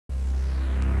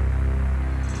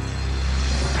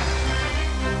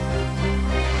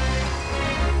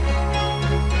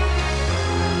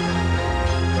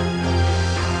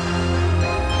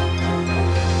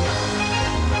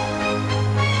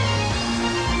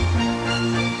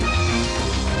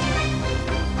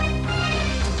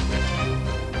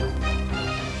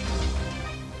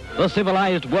The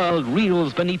civilized world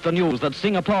reels beneath the news that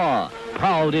Singapore,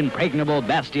 proud impregnable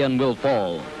bastion, will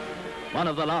fall. One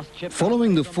of the last ships...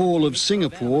 Following the fall of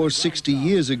Singapore 60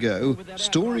 years ago,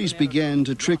 stories began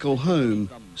to trickle home,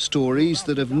 stories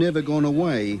that have never gone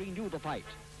away.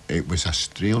 It was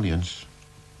Australians,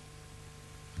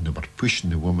 and they were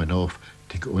pushing the woman off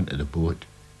to go into the boat.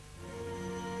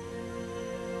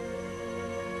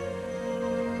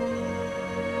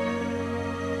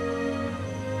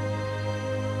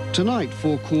 Tonight,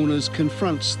 Four Corners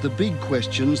confronts the big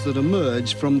questions that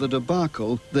emerged from the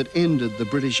debacle that ended the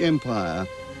British Empire.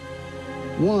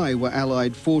 Why were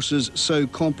Allied forces so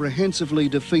comprehensively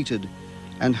defeated,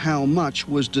 and how much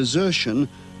was desertion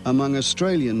among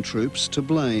Australian troops to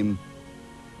blame?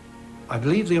 I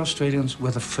believe the Australians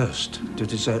were the first to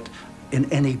desert in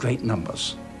any great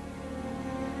numbers.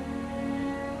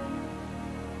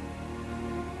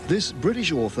 This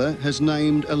British author has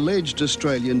named alleged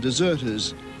Australian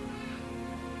deserters.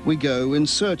 We go in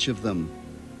search of them.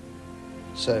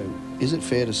 So, is it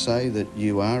fair to say that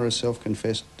you are a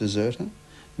self-confessed deserter?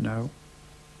 No.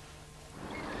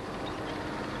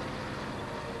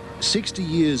 60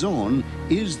 years on,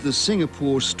 is the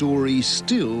Singapore story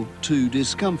still too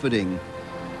discomforting?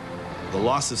 The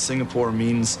loss of Singapore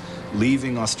means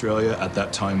leaving Australia, at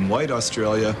that time white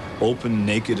Australia, open,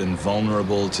 naked and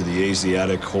vulnerable to the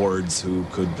Asiatic hordes who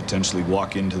could potentially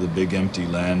walk into the big empty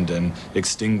land and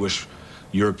extinguish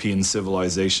European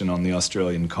civilization on the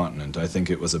Australian continent. I think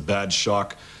it was a bad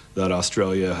shock that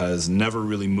Australia has never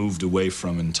really moved away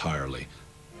from entirely.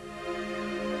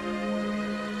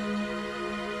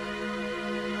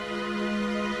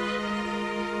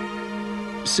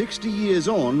 "60 years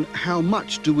on, how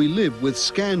much do we live with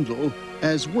scandal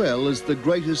as well as the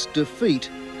greatest defeat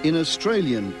in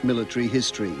Australian military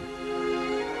history?"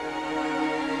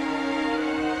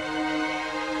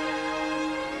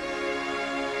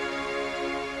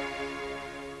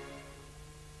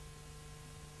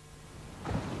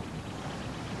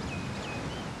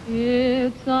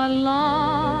 It's a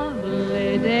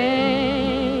lovely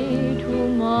day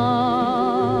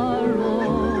tomorrow.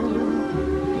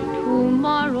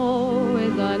 Tomorrow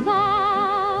is a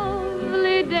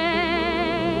lovely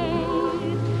day.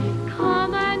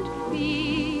 Come and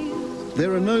feel.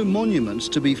 There are no monuments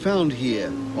to be found here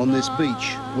on this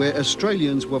beach where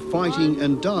Australians were fighting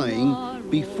and dying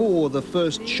before the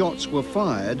first shots were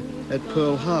fired at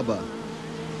Pearl Harbor.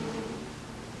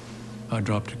 I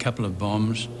dropped a couple of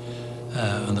bombs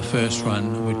on the first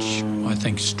one, which I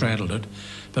think straddled it,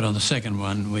 but on the second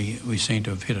one we seemed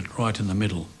to have hit it right in the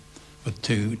middle with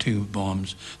two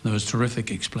bombs. There was a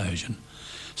terrific explosion,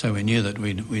 so we knew that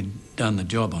we'd done the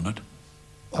job on it.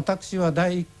 I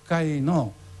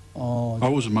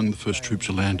was among the first troops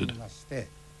who landed.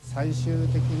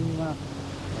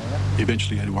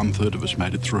 Eventually only 1/3 of us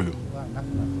made it through.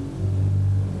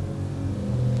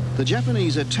 The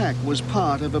Japanese attack was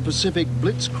part of a Pacific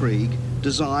blitzkrieg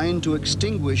designed to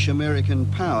extinguish American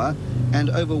power and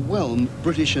overwhelm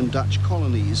British and Dutch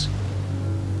colonies.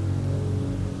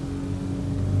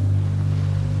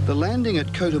 The landing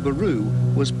at Kota Bharu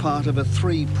was part of a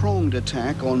three-pronged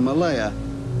attack on Malaya.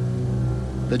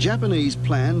 The Japanese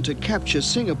planned to capture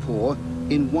Singapore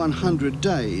in 100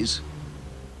 days.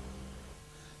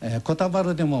 In Kota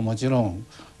Bharu,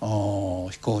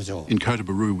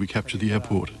 we captured the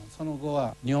airport.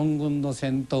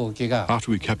 After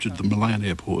we captured the Malayan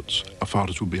airports, our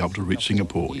fighters would be able to reach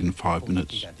Singapore in 5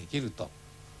 minutes.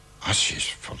 I says,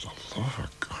 for the love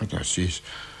of God, I says,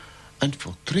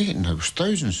 infiltrating those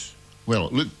thousands. Well,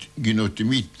 it looked, you know, to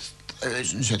me,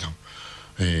 thousands of them.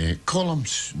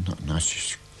 Columns. And I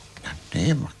says,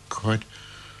 name of God.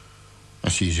 I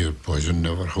says, your boys will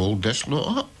never hold this lot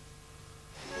up.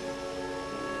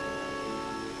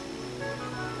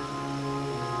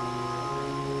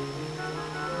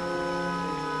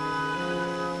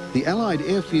 The Allied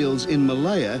airfields in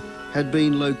Malaya had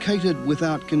been located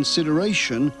without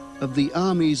consideration of the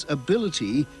Army's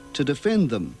ability to defend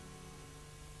them.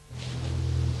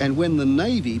 And when the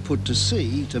Navy put to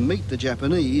sea to meet the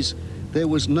Japanese, there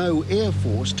was no air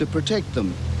force to protect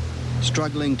them,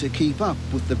 struggling to keep up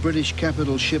with the British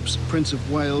capital ships Prince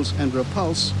of Wales and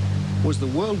Repulse was the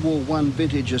World War I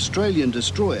vintage Australian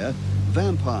destroyer,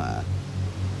 Vampire.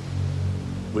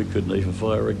 We couldn't even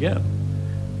fire a gun,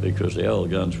 because the old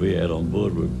guns we had on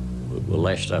board were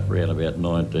lashed up around about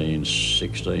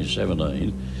 1916,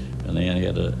 17, and they only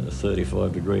had a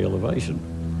 35-degree elevation.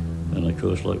 And of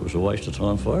course, like, it was a waste of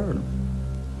time firing them.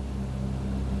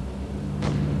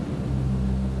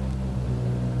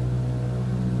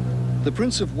 The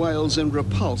Prince of Wales and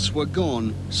Repulse were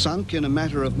gone, sunk in a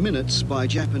matter of minutes by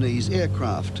Japanese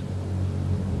aircraft.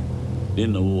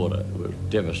 in the water. It was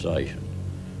devastation.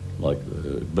 Like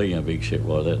being a big ship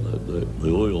like that,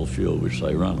 the oil fuel which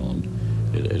they run on,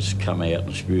 it's come out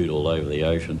and spewed all over the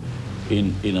ocean.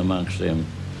 In amongst them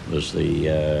was the,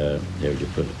 how would you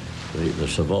put it, the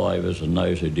survivors and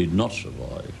those who did not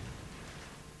survive.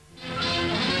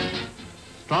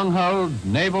 Stronghold,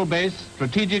 naval base,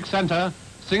 strategic centre,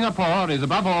 Singapore is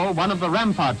above all one of the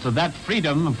ramparts of that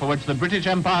freedom for which the British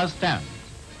Empire stands.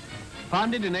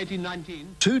 Founded in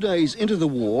 1819... 2 days into the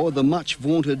war, the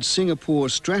much-vaunted Singapore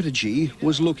strategy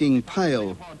was looking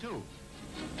pale.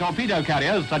 Torpedo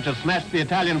carriers, such as smashed the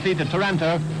Italian fleet at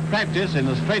Taranto, practice in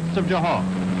the Straits of Johor.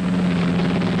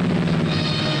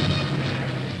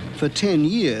 For 10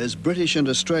 years, British and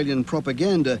Australian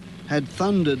propaganda had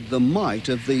thundered the might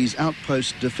of these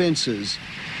outpost defences.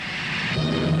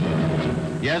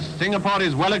 Yes, Singapore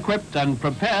is well equipped and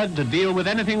prepared to deal with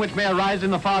anything which may arise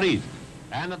in the Far East.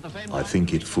 And at the same time, I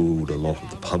think it fooled a lot of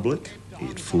the public.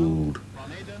 It fooled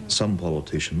some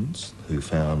politicians who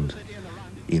found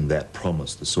in that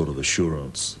promise the sort of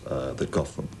assurance that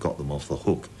got them off the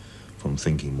hook from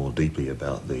thinking more deeply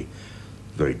about the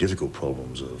very difficult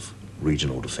problems of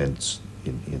regional defence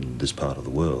in this part of the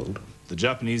world. The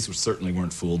Japanese certainly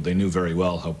weren't fooled. They knew very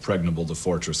well how pregnable the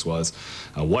fortress was.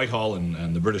 Whitehall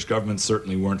and the British government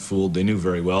certainly weren't fooled. They knew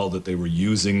very well that they were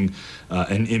using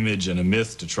an image and a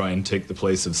myth to try and take the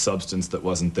place of substance that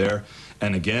wasn't there.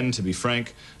 And again, to be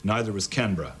frank, neither was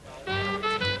Canberra.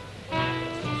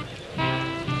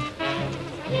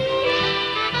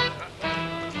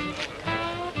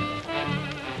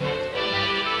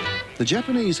 The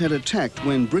Japanese had attacked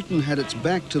when Britain had its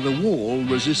back to the wall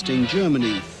resisting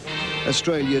Germany.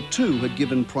 Australia too had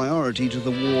given priority to the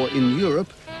war in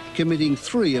Europe, committing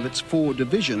 3 of its 4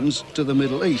 divisions to the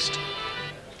Middle East.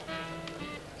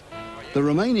 The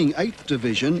remaining 8th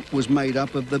Division was made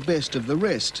up of the best of the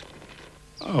rest.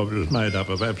 Oh, it was made up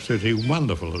of absolutely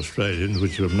wonderful Australians,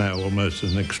 which are now almost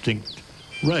an extinct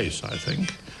race, I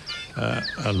think.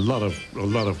 A lot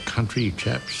of country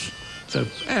chaps. So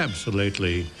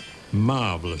absolutely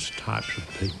marvellous types of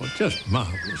people, just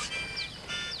marvellous.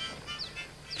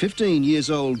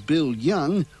 15-year-old Bill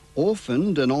Young,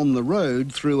 orphaned and on the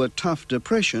road through a tough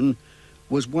depression,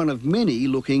 was one of many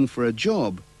looking for a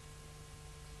job.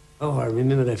 Oh, I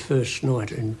remember that first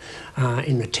night in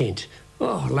the tent.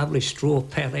 Oh, lovely straw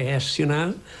pallet house, you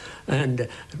know, and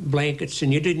blankets,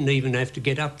 and you didn't even have to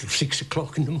get up till 6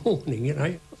 o'clock in the morning, you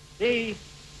know. The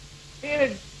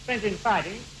period spent in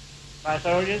fighting by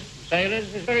soldiers and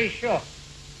sailors is very short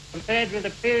compared with the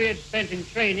period spent in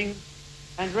training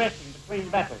and resting between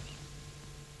battles.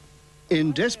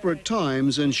 In desperate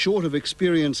times and short of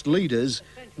experienced leaders,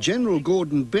 General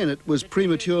Gordon Bennett was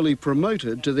prematurely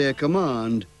promoted to their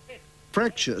command.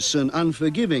 Fractious and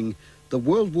unforgiving, the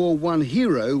World War I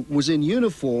hero was in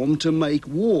uniform to make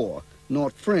war,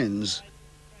 not friends.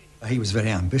 He was a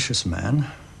very ambitious man,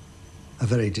 a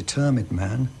very determined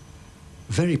man,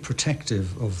 very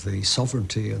protective of the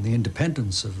sovereignty and the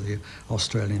independence of the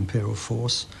Australian Imperial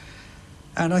Force.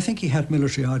 And I think he had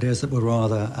military ideas that were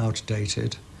rather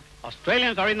outdated.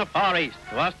 Australians are in the Far East,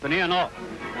 to us the near north.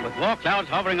 With war clouds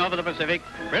hovering over the Pacific,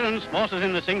 Britain's forces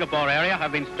in the Singapore area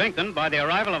have been strengthened by the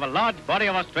arrival of a large body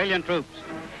of Australian troops.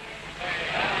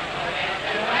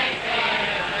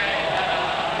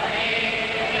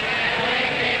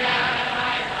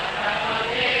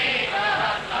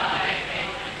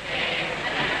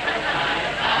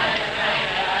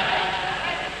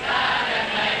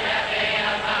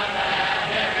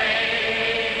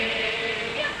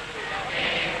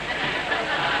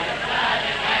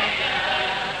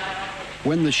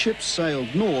 When the ships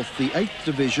sailed north, the 8th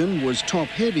Division was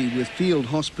top-heavy with field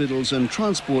hospitals and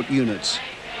transport units,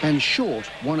 and short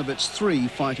one of its 3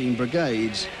 fighting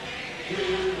brigades.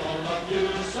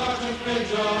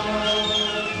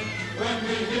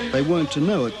 They weren't to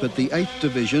know it, but the 8th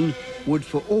Division would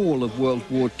for all of World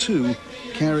War II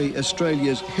carry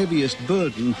Australia's heaviest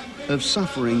burden of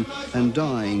suffering and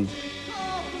dying.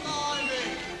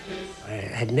 I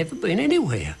had never been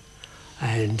anywhere.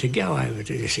 And to go over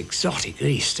to this exotic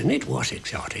East, and it was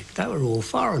exotic. They were all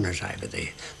foreigners over there.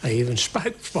 They even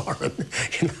spoke foreign,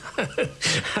 you know.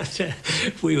 And,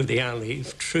 we were the only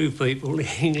true people,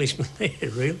 Englishmen there,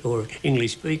 really, or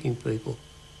English-speaking people.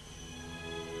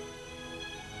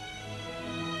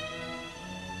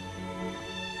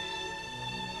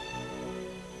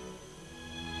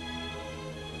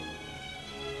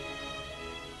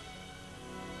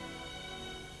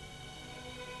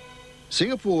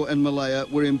 Singapore and Malaya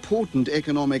were important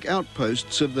economic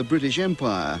outposts of the British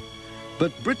Empire,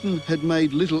 but Britain had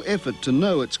made little effort to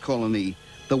know its colony,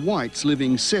 the whites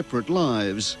living separate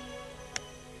lives.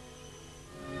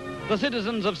 The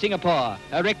citizens of Singapore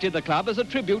erected the club as a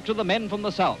tribute to the men from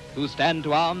the south who stand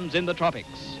to arms in the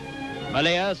tropics.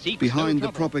 Malaya seeks Behind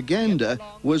the propaganda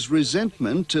was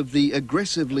resentment of the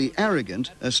aggressively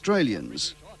arrogant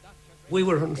Australians. We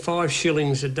were on 5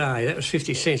 shillings a day. That was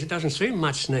 50 cents. It doesn't seem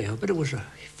much now, but it was a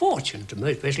fortune to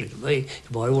me, especially to me,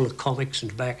 to buy all the comics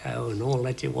and tobacco and all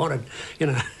that you wanted. You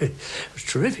know, it was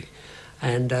terrific.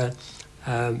 And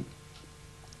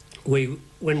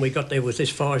when we got there with this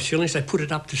 5 shillings, they put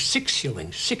it up to 6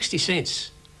 shillings, 60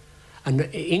 cents. And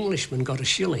the Englishman got a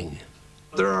shilling.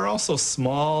 There are also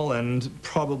small and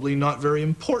probably not very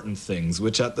important things,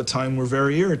 which at the time were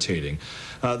very irritating.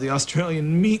 The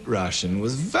Australian meat ration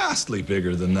was vastly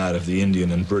bigger than that of the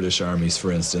Indian and British armies,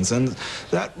 for instance, and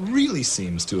that really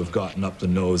seems to have gotten up the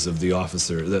nose of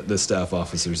the staff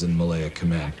officers in Malaya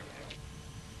Command.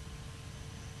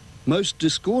 Most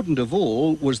discordant of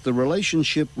all was the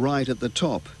relationship right at the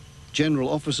top. General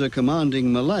Officer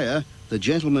Commanding Malaya, the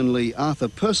gentlemanly Arthur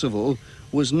Percival,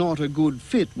 was not a good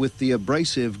fit with the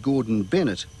abrasive Gordon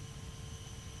Bennett.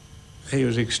 He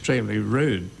was extremely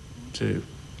rude to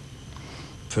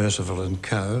Percival and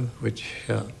Co, which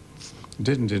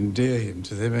didn't endear him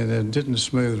to them, and it didn't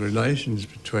smooth relations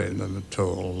between them at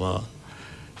all.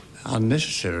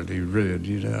 Unnecessarily rude,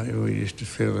 you know. We used to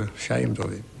feel ashamed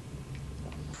of him.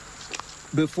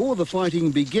 Before the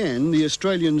fighting began, the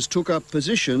Australians took up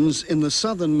positions in the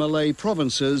southern Malay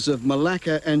provinces of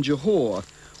Malacca and Johor,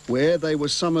 where they were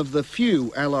some of the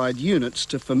few Allied units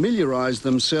to familiarise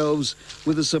themselves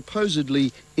with a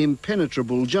supposedly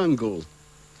impenetrable jungle.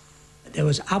 There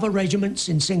was other regiments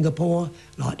in Singapore,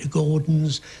 like the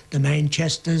Gordons, the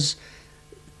Manchesters,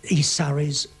 East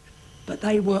Surreys, but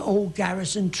they were all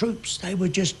garrison troops. They were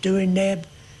just doing their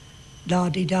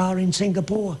da-de-da in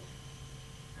Singapore.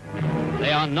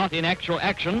 They are not in actual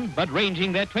action, but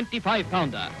ranging their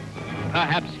 25-pounder.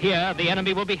 Perhaps here the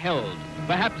enemy will be held.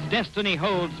 Perhaps destiny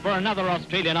holds for another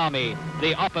Australian army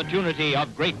the opportunity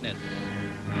of greatness.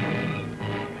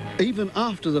 Even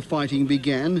after the fighting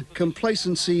began,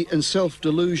 complacency and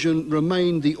self-delusion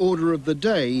remained the order of the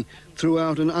day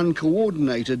throughout an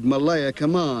uncoordinated Malaya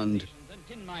command.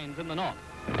 Tin mines in the north.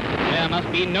 There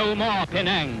must be no more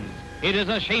Penangs. It is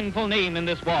a shameful name in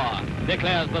this war,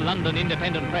 declares the London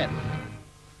Independent Press.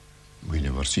 We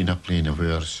never seen a plane of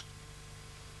ours.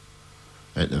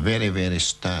 At the very, very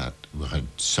start, we had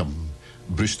some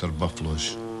Brewster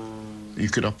Buffaloes. You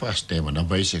could have passed them on a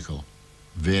bicycle,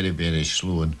 very, very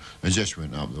slow, and they just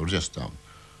went up. They were just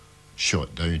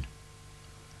shot down.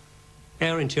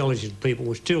 Our intelligence people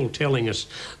were still telling us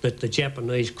that the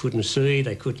Japanese couldn't see,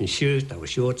 they couldn't shoot, they were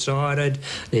short-sighted,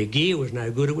 their gear was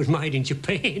no good, it was made in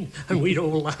Japan, and we'd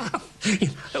all laugh, you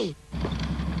know.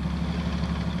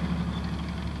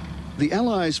 The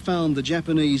Allies found the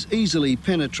Japanese easily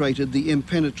penetrated the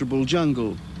impenetrable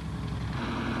jungle.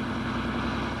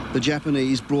 The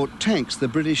Japanese brought tanks the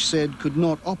British said could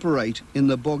not operate in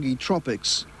the boggy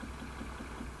tropics.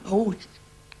 Oh,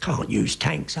 can't use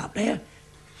tanks up there.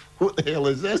 What the hell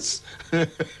is this?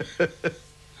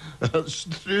 That's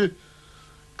true.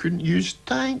 Couldn't use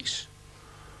tanks.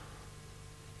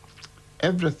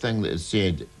 Everything that it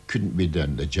said couldn't be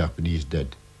done, the Japanese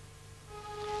did.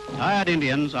 Tired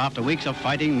Indians, after weeks of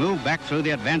fighting, moved back through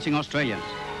the advancing Australians.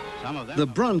 Some of them... The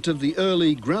brunt of the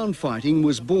early ground fighting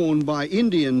was borne by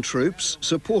Indian troops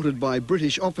supported by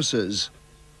British officers.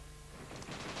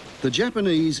 The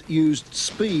Japanese used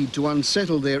speed to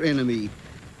unsettle their enemy.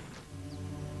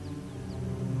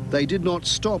 They did not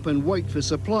stop and wait for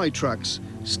supply trucks,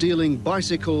 stealing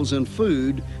bicycles and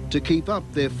food to keep up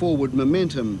their forward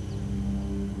momentum.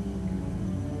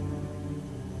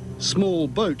 Small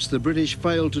boats the British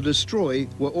failed to destroy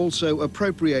were also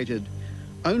appropriated.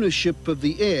 Ownership of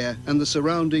the air and the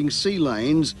surrounding sea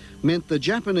lanes meant the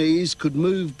Japanese could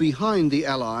move behind the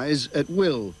Allies at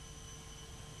will.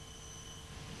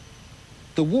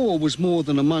 The war was more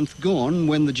than a month gone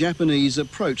when the Japanese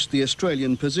approached the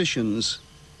Australian positions.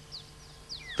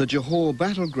 The Johor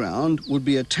battleground would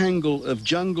be a tangle of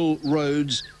jungle,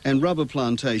 roads and rubber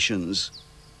plantations.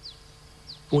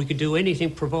 We could do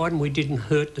anything providing we didn't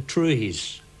hurt the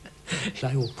trees.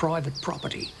 They were private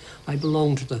property. They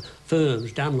belonged to the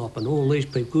firms, Dunlop and all these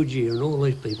people, Goodyear and all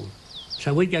these people.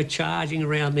 So we'd go charging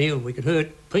around the hill. We could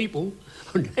hurt people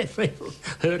and have people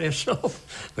hurt ourselves,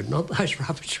 but not those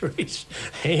rubber trees.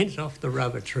 Hands off the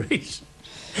rubber trees.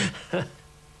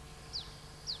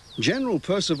 General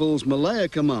Percival's Malaya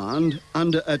Command,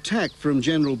 under attack from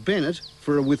General Bennett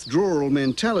for a withdrawal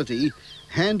mentality,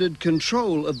 handed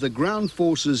control of the ground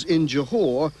forces in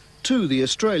Johor to the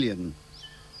Australian.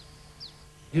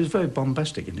 He was a very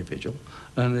bombastic individual,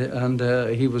 and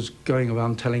he was going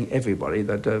around telling everybody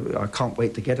that I can't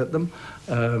wait to get at them,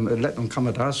 let them come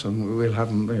at us, and we'll have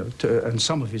them. You know, and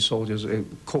some of his soldiers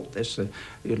caught this.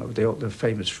 You know, the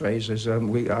famous phrase is,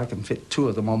 "I can fit two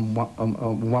of them on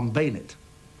one bayonet."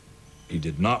 He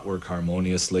did not work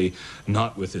harmoniously,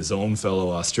 not with his own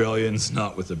fellow Australians,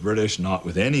 not with the British, not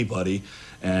with anybody.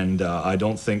 And I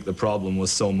don't think the problem was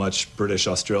so much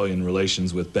British-Australian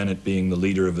relations with Bennett being the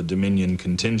leader of a Dominion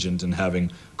contingent and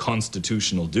having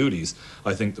constitutional duties.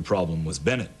 I think the problem was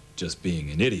Bennett just being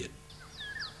an idiot.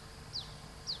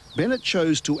 Bennett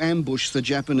chose to ambush the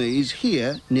Japanese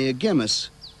here near Gemmis.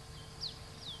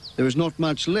 There is not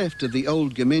much left of the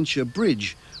old Gementia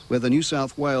Bridge, where the New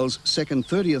South Wales 2nd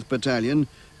 30th Battalion,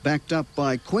 backed up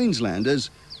by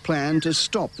Queenslanders, planned to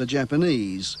stop the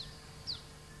Japanese.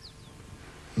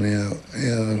 Now,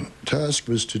 our task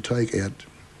was to take out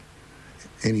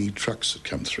any trucks that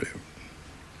come through.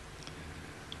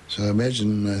 So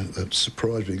imagine the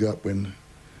surprise we got when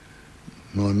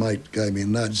my mate gave me a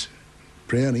nudge.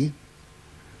 "Brownie,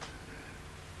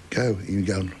 go." You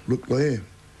go, "Look there."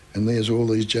 And there's all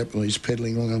these Japanese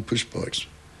pedalling along on push bikes.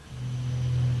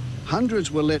 Hundreds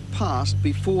were let past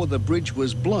before the bridge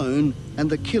was blown and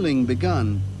the killing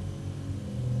begun.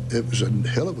 It was a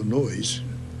hell of a noise,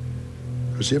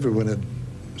 because everyone had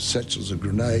satchels of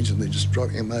grenades and they're just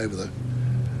dropping them over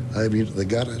into the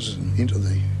gutters and into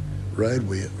the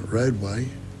roadway.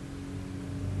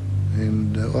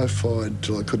 And I fired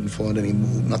till I couldn't find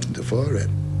nothing to fire at.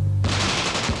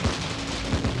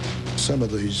 Some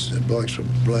of these bikes were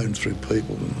blown through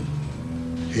people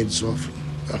and heads off.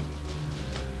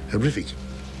 Horrific.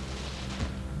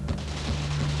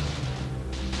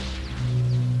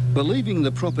 Believing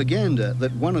the propaganda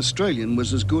that one Australian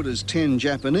was as good as 10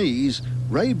 Japanese,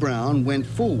 Ray Brown went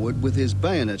forward with his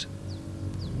bayonet.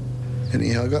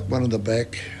 Anyhow, I got one in the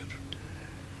back.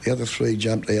 The other three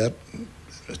jumped out,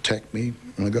 attacked me,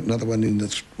 and I got another one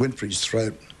went for his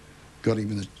throat, got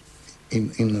him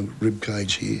in the rib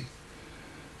cage here.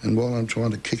 And while I'm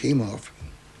trying to kick him off,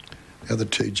 the other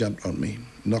two jumped on me,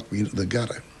 knocked me into the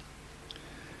gutter.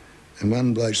 And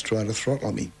one bloke's trying to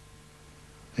throttle me.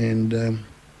 And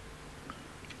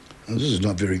this is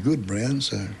not very good, Brown,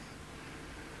 so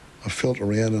I felt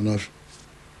around and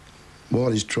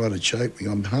while he's trying to choke me,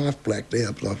 I'm half blacked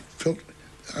out, but I felt,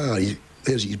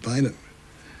 there's his bayonet.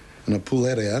 And I pulled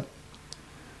that out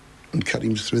and cut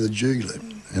him through the jugular,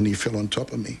 and he fell on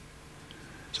top of me.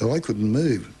 So I couldn't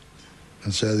move.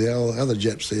 And so the other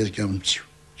Japs there's going,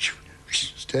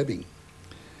 stabbing.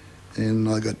 And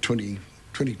I got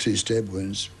 22 stab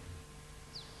wounds.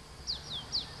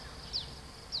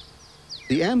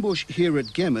 The ambush here at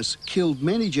Gemmis killed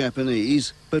many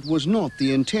Japanese, but was not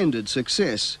the intended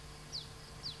success.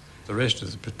 The rest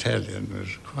of the battalion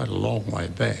was quite a long way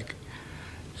back,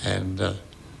 and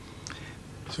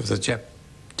so the Jap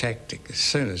tactic, as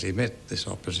soon as he met this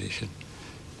opposition,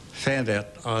 found out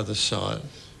either side,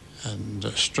 and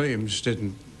streams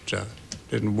didn't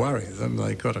worry them.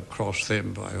 They got across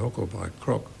them by hook or by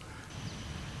crook.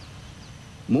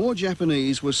 More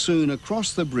Japanese were soon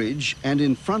across the bridge and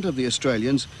in front of the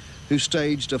Australians, who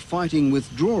staged a fighting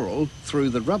withdrawal through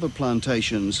the rubber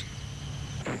plantations.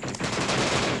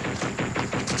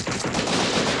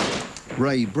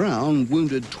 Ray Brown,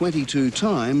 wounded 22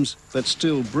 times, but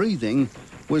still breathing,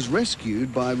 was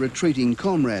rescued by retreating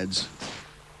comrades.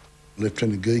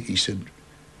 Lieutenant Geekie said,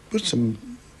 "Put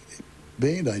some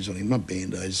band-aids on him," not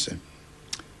band-aids,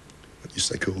 what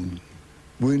used they call them?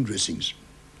 Wound dressings,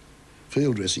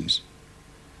 field dressings.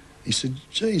 He said,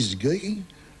 "Jesus, Geekie,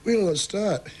 where do I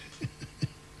start?"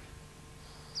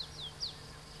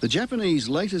 The Japanese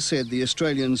later said the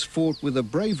Australians fought with a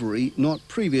bravery not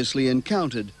previously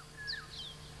encountered.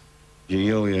 You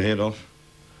yell your head off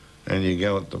and you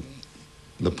go at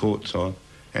the port side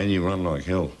and you run like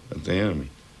hell at the enemy.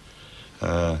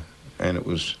 And it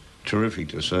was terrific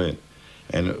to see it.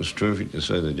 And it was terrific to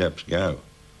see the Japs go,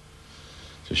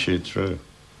 to shoot through.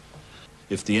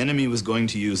 If the enemy was going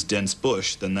to use dense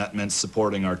bush, then that meant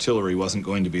supporting artillery wasn't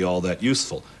going to be all that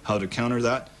useful. How to counter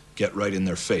that? Get right in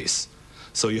their face.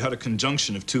 So you had a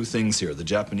conjunction of two things here, the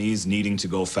Japanese needing to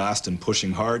go fast and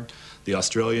pushing hard, the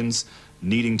Australians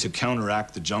needing to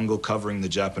counteract the jungle covering the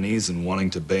Japanese and wanting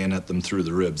to bayonet them through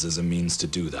the ribs as a means to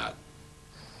do that.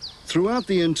 Throughout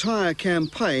the entire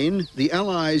campaign, the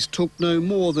Allies took no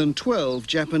more than 12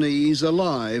 Japanese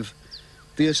alive.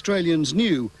 The Australians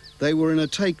knew they were in a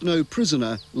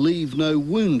take-no-prisoner,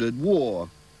 leave-no-wounded war.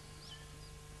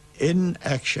 In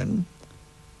action,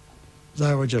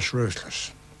 they were just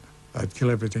ruthless. They'd kill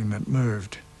everything that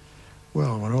moved.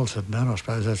 Well, when all's said and done, I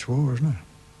suppose that's war, isn't it?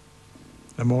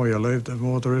 the more you leave, the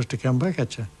more there is to come back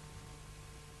at you.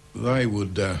 They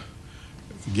would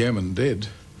gammon dead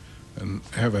and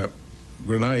have a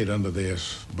grenade under their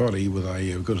body with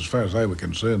a, because as far as they were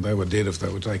concerned, they were dead if they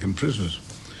were taken prisoners.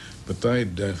 But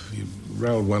they'd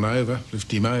roll one over,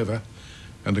 lift him over,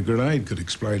 and a grenade could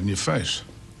explode in your face.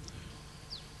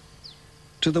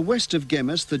 To the west of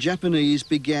Gemmis, the Japanese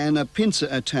began a pincer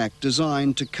attack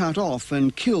designed to cut off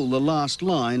and kill the last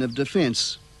line of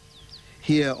defence.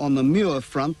 Here on the Muir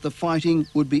front, the fighting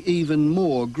would be even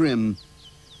more grim.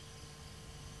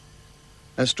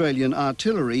 Australian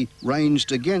artillery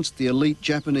ranged against the elite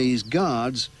Japanese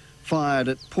guards, fired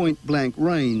at point-blank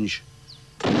range.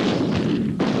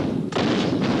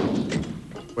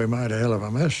 We made a hell of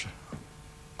a mess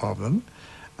of them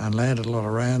and landed a lot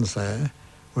of rounds there.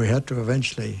 We had to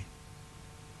eventually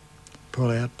pull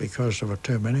out because there were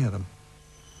too many of them.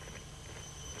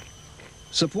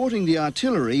 Supporting the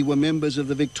artillery were members of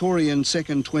the Victorian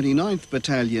 2nd 29th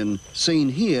Battalion, seen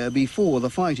here before the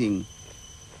fighting.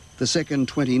 The 2nd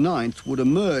 29th would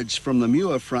emerge from the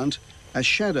Muir front a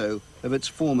shadow of its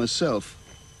former self.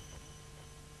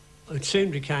 It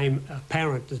soon became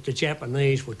apparent that the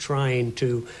Japanese were trained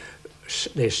to,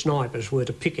 their snipers were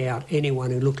to pick out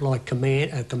anyone who looked like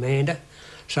a commander.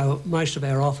 So most of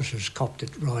our officers copped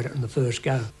it right in the first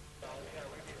go.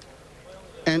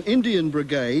 An Indian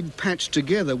brigade, patched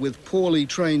together with poorly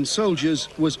trained soldiers,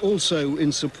 was also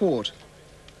in support.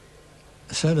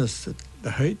 As soon as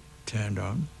the heat turned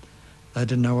on, they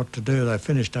didn't know what to do. They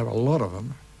finished up a lot of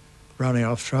them, running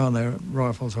off, throwing their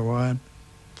rifles away and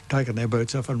taking their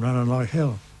boots off and running like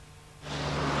hell.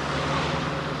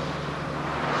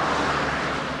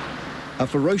 A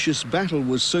ferocious battle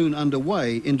was soon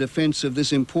underway in defence of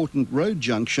this important road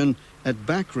junction at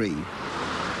Bakri.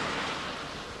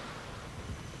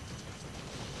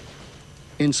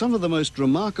 In some of the most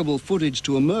remarkable footage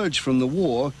to emerge from the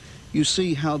war, you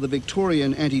see how the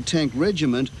Victorian anti-tank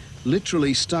regiment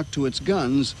literally stuck to its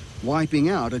guns, wiping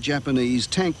out a Japanese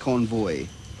tank convoy.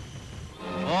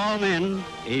 All men,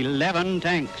 11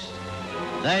 tanks.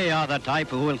 They are the type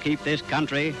who will keep this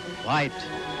country white.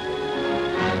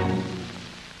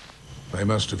 They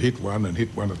must have hit one and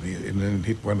hit one at and then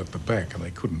hit one at the back, and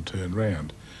they couldn't turn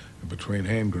round. And between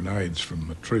hand grenades from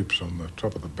the troops on the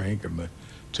top of the bank and the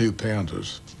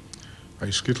 2-pounders, they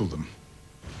skittled them.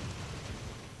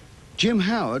 Jim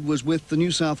Howard was with the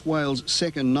New South Wales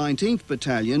 2nd 19th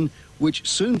Battalion, which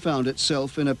soon found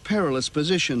itself in a perilous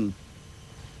position.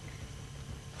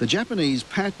 The Japanese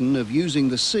pattern of using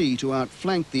the sea to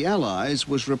outflank the Allies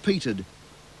was repeated.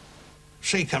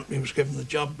 C Company was given the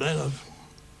job then of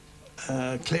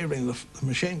clearing the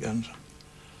machine guns,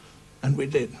 and we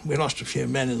did. We lost a few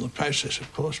men in the process,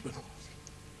 of course, but...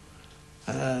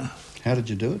 How did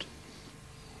you do it?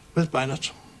 With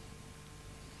bayonets.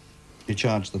 You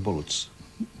charged the bullets?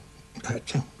 Had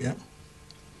to, yeah.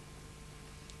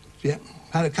 Yeah,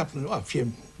 had a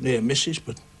few near misses,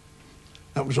 but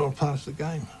that was all part of the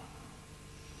game.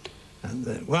 And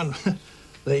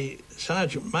the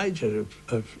Sergeant Major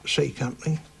of C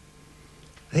Company,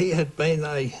 he had been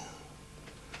a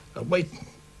weight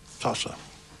tosser,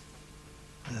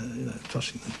 you know,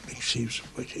 tossing the big sieves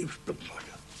of weight. He was built like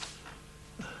a...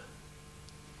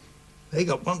 He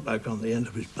got one bloke on the end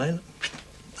of his bayonet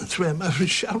and threw him over his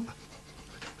shoulder.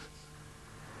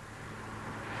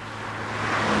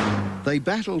 They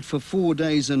battled for 4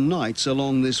 days and nights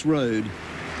along this road.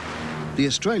 The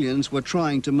Australians were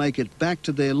trying to make it back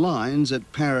to their lines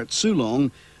at Parat Sulong,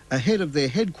 ahead of their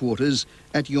headquarters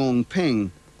at Yong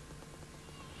Peng.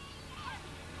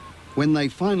 When they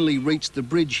finally reached the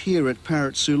bridge here at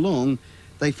Parat Sulong,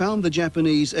 they found the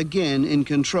Japanese again in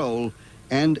control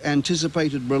and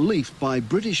anticipated relief by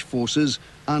British forces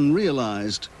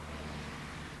unrealised.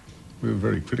 We were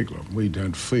very critical of them. We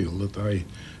don't feel that they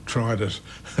tried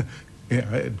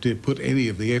to put any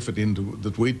of the effort into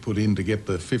that we'd put in to get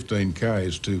the 15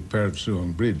 Ks to Parat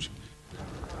Sulong Bridge.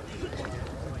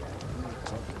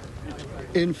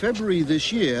 In February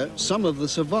this year, some of the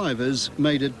survivors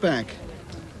made it back.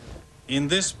 In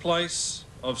this place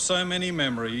of so many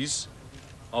memories,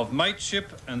 of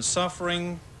mateship and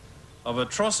suffering, of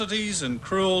atrocities and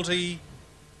cruelty,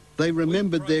 they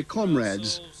remembered their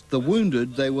comrades, the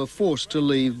wounded they were forced to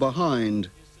leave behind.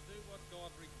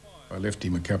 I left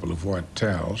him a couple of white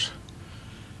towels,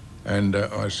 and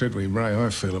I said to him, Ray, I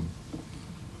feel a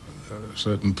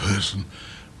certain person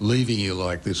leaving you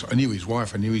like this. I knew his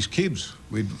wife, I knew his kids.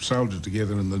 We'd soldiered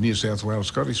together in the New South Wales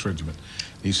Scottish Regiment.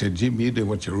 He said, Jim, you do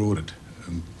what you're ordered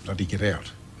and bloody get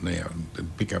out now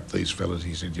and pick up these fellas.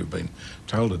 He said, you've been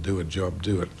told to do a job,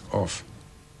 do it, off.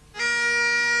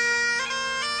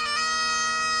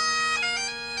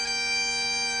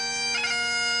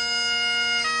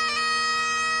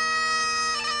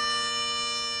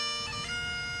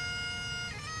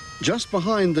 Just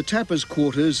behind the tappers'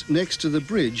 quarters next to the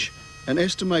bridge, an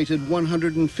estimated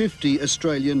 150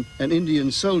 Australian and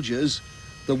Indian soldiers,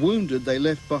 the wounded they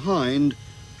left behind,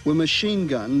 were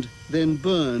machine-gunned, then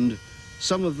burned,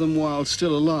 some of them while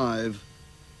still alive.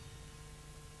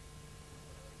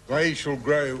 They shall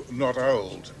grow not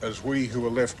old, as we who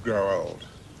are left grow old.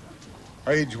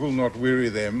 Age will not weary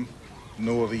them,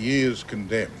 nor the years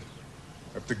condemn.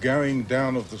 At the going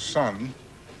down of the sun,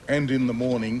 and in the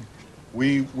morning,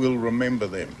 we will remember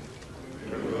them.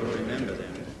 We will remember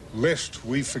them. Lest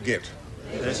we forget.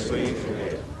 Lest we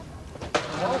forget.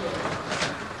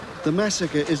 The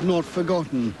massacre is not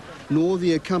forgotten, nor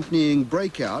the accompanying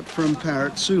breakout from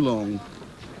Parrot Sulong.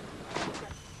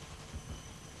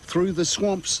 Through the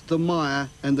swamps, the mire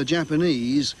and the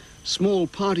Japanese, small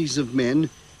parties of men,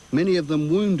 many of them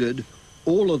wounded,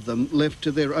 all of them left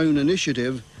to their own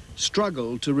initiative,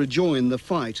 struggled to rejoin the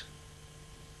fight.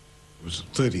 There was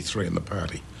 33 in the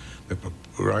party that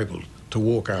were able to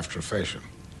walk after a fashion.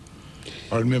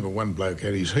 I remember one bloke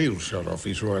had his heel shot off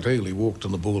his right heel. He walked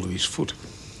on the ball of his foot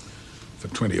for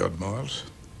 20-odd miles.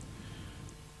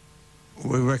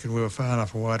 We reckoned we were far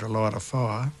enough away to light a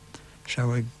fire,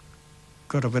 so we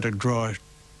got a bit of dry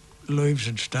leaves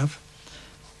and stuff,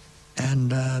 and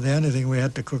the only thing we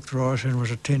had to cook the rice in was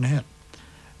a tin hat,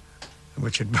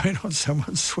 which had been on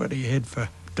someone's sweaty head for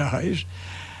days.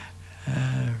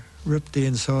 Ripped the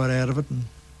inside out of it and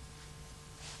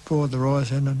poured the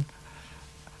rice in, and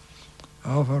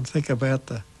I often think about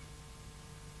the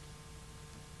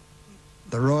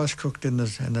rice cooked in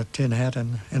the tin hat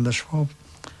and in the swamp.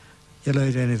 You'll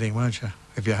eat anything, won't you,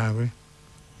 if you're hungry?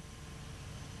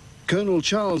 Colonel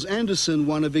Charles Anderson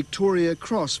won a Victoria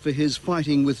Cross for his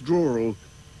fighting withdrawal.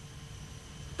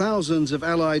 Thousands of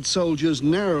Allied soldiers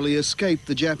narrowly escaped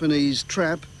the Japanese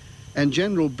trap, and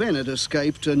General Bennett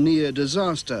escaped a near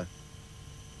disaster.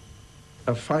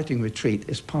 A fighting retreat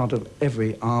is part of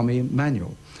every army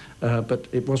manual, but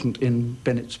it wasn't in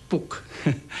Bennett's book.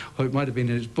 Or it might have been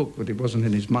in his book, but it wasn't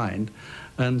in his mind.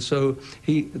 And so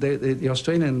the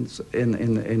Australians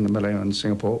in Malaya and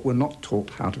Singapore were not taught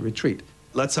how to retreat.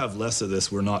 Let's have less of this,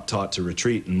 we're not taught to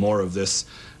retreat, and more of this,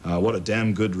 what a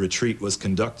damn good retreat was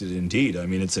conducted indeed. I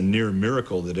mean, it's a near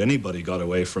miracle that anybody got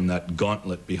away from that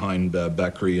gauntlet behind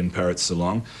Bakri and Parrot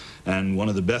Sulong. And one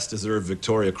of the best deserved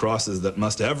Victoria Crosses that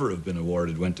must ever have been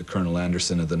awarded went to Colonel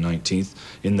Anderson of the 19th,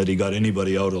 in that he got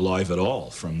anybody out alive at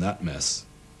all from that mess.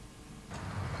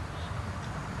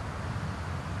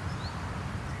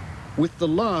 With the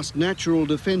last natural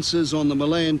defences on the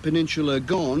Malayan Peninsula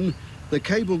gone, the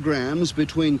cablegrams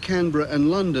between Canberra and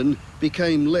London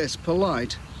became less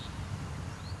polite.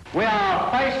 We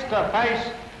are face to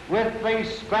face with the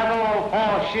struggle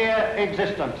for sheer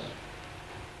existence.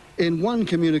 In one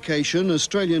communication,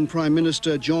 Australian Prime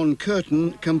Minister John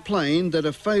Curtin complained that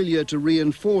a failure to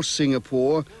reinforce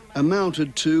Singapore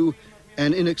amounted to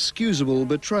an inexcusable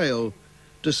betrayal,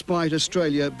 despite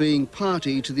Australia being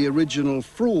party to the original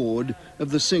fraud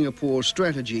of the Singapore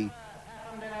strategy.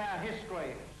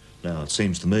 Now, it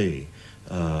seems to me,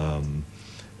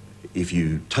 if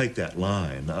you take that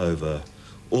line over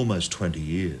almost 20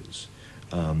 years,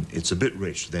 it's a bit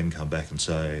rich to then come back and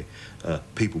say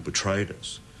people betrayed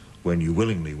us, when you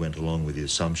willingly went along with the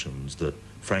assumptions that,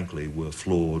 frankly, were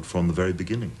flawed from the very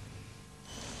beginning.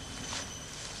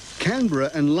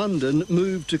 Canberra and London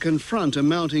moved to confront a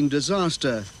mounting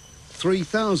disaster.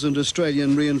 3,000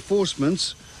 Australian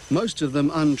reinforcements, most of them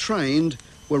untrained,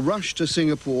 were rushed to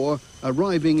Singapore,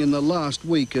 arriving in the last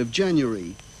week of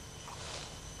January.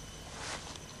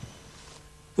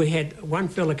 We had one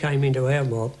fella came into our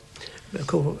mob,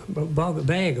 called Bob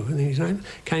Bag, I think his name,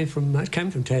 came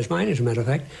from Tasmania, as a matter of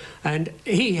fact, and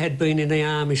he had been in the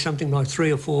army something like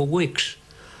 3 or 4 weeks,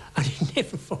 and he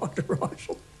never fired a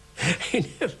rifle. He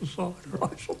never fired a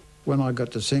rifle. When I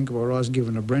got to Singapore, I was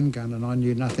given a Bren gun, and I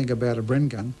knew nothing about a Bren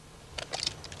gun.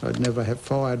 I'd never have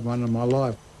fired one in my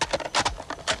life.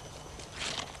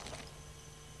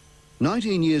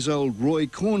 19-year-old Roy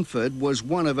Cornford was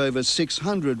one of over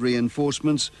 600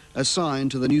 reinforcements assigned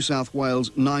to the New South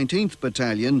Wales 19th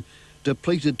Battalion,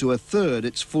 depleted to a third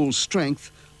its full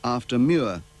strength after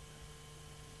Muir.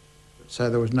 So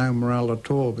there was no morale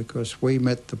at all, because we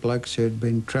met the blokes who had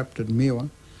been trapped at Muir,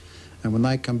 and when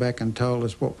they come back and told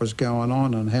us what was going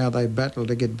on and how they battled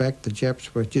to get back, the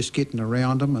Japs were just getting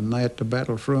around them and they had to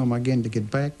battle through them again to get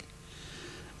back.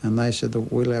 And they said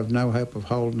that we'll have no hope of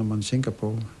holding them in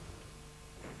Singapore.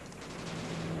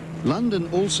 London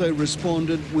also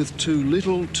responded with too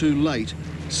little, too late,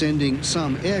 sending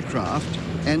some aircraft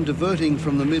and diverting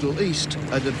from the Middle East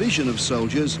a division of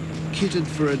soldiers kitted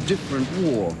for a different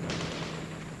war.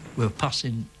 We were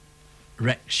passing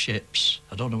wrecked ships.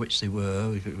 I don't know which they were.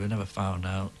 We never found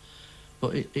out.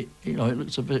 But it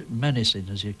looked a bit menacing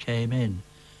as you came in.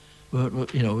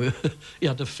 But, you know, you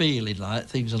had a feeling like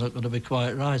things are not going to be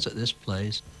quite right at this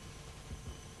place.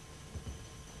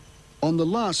 On the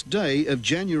last day of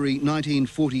January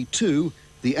 1942,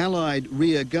 the Allied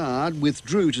rear guard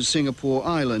withdrew to Singapore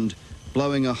Island,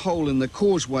 blowing a hole in the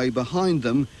causeway behind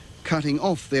them, cutting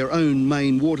off their own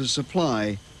main water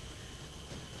supply.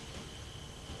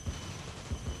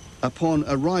 Upon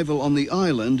arrival on the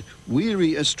island,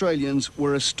 weary Australians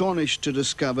were astonished to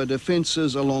discover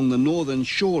defences along the northern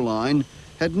shoreline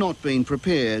had not been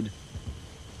prepared.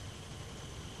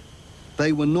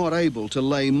 They were not able to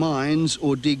lay mines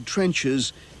or dig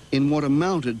trenches in what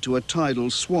amounted to a tidal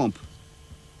swamp.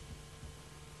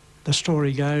 The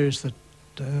story goes that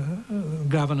the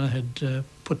governor had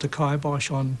put the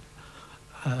kibosh on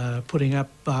putting up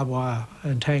barbed wire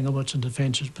entanglements and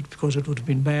defences, but because it would have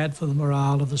been bad for the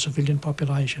morale of the civilian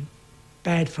population.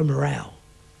 Bad for morale.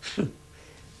 It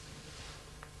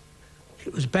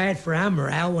was bad for our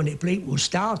morale when it was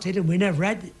started, and we never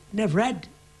had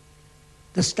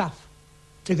the stuff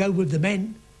to go with the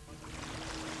men.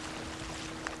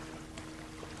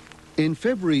 In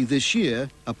February this year,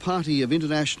 a party of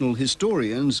international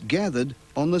historians gathered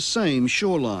on the same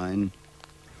shoreline.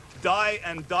 Die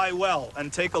and die well,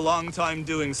 and take a long time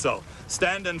doing so.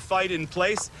 Stand and fight in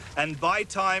place, and buy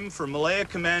time for Malaya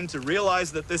Command to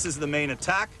realize that this is the main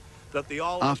attack, that the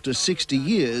all... After 60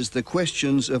 years, the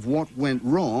questions of what went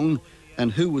wrong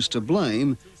and who was to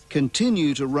blame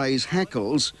continue to raise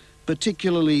hackles,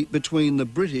 particularly between the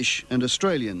British and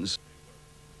Australians.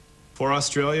 For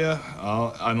Australia,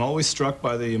 I'm always struck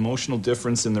by the emotional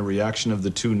difference in the reaction of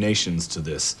the two nations to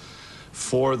this.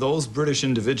 For those British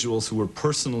individuals who were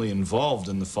personally involved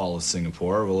in the fall of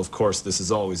Singapore, well, of course, this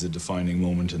is always a defining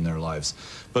moment in their lives.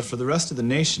 But for the rest of the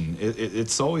nation,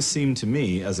 it's always seemed to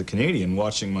me, as a Canadian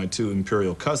watching my two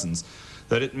imperial cousins,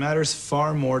 that it matters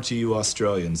far more to you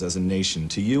Australians as a nation.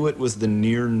 To you, it was the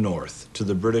near north. To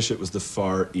the British, it was the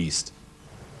far east.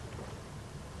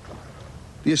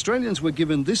 The Australians were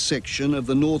given this section of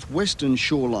the northwestern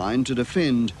shoreline to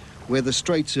defend, where the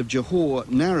Straits of Johor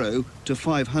narrow to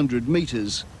 500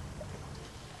 metres.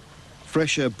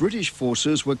 Fresher British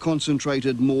forces were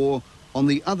concentrated more on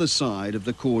the other side of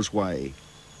the causeway.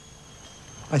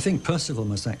 I think Percival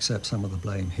must accept some of the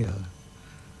blame here.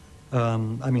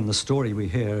 I mean, the story we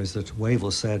hear is that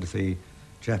Wavell said the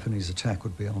Japanese attack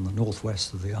would be on the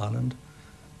northwest of the island.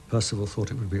 Percival thought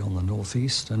it would be on the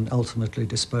northeast, and ultimately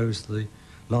disposed the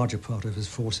larger part of his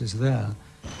forces there.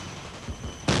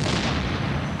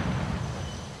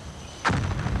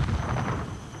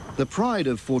 The pride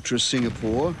of Fortress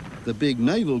Singapore, the big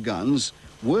naval guns,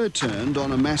 were turned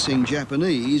on amassing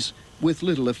Japanese with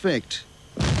little effect.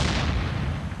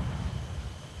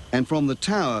 And from the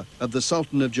tower of the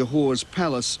Sultan of Johor's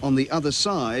palace on the other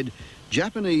side,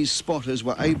 Japanese spotters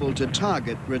were able to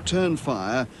target return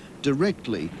fire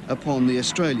directly upon the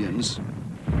Australians.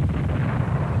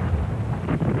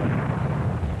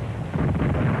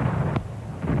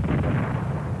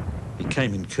 It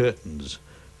came in curtains,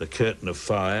 the curtain of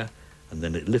fire, and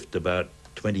then it lifted about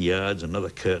 20 yards, another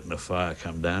curtain of fire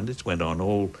come down. This went on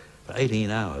all for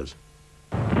 18 hours.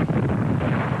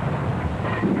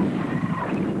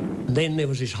 And then there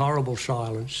was this horrible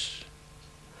silence,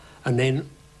 and then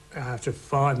after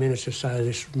 5 minutes or so,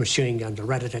 this machine gun, the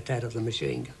rat-a-tat-tat of the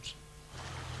machine guns.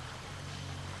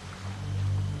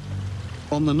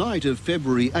 On the night of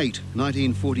February 8,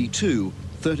 1942,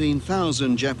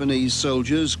 13,000 Japanese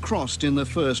soldiers crossed in the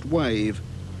first wave.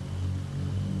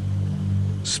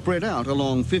 Spread out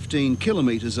along 15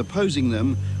 kilometres opposing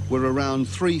them were around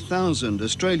 3,000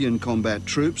 Australian combat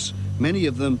troops, many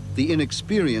of them the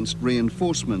inexperienced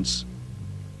reinforcements.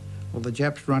 Well, the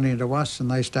Japs run into us and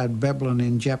they started babbling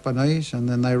in Japanese, and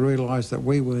then they realised that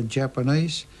we were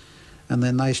Japanese, and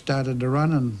then they started to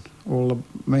run, and all the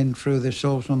men threw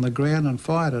themselves on the ground and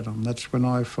fired at them. That's when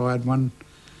I fired one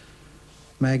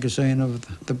magazine of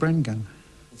the Bren gun.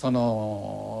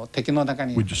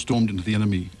 We just stormed into the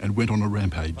enemy and went on a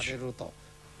rampage. A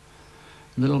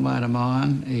little mate of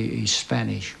mine, he's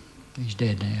Spanish. He's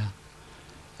dead now.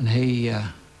 And he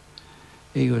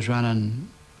was running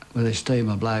with his team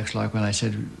of blokes, like when they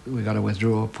said, we got to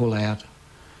withdraw, pull out.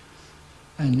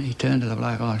 And he turned to the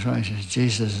bloke on the train and says,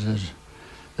 Jesus,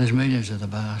 there's millions of the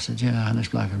bastards, you know, and this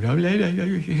bloke would go,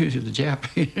 here's the Jap.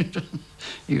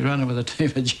 He was running with a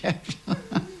team of Japs.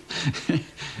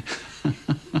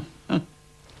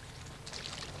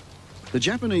 The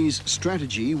Japanese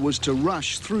strategy was to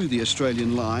rush through the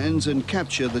Australian lines and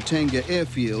capture the Tanga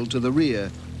airfield to the rear.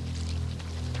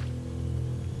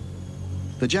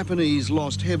 The Japanese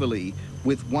lost heavily,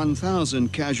 with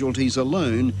 1,000 casualties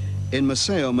alone in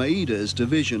Masao Maeda's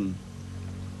division.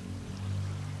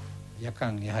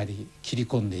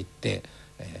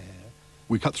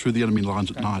 We cut through the enemy lines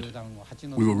at night.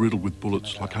 We were riddled with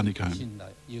bullets like honeycomb.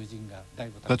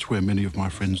 That's where many of my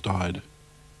friends died.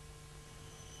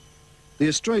 The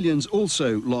Australians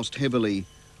also lost heavily.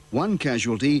 One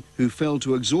casualty, who fell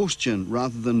to exhaustion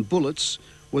rather than bullets,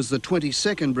 was the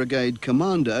 22nd Brigade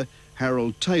commander,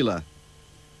 Harold Taylor.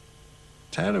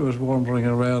 Taylor was wandering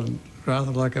around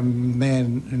rather like a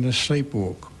man in a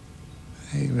sleepwalk.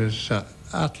 He was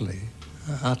utterly,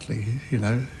 you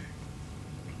know,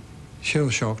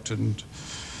 shell-shocked and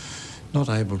not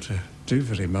able to do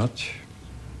very much.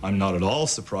 I'm not at all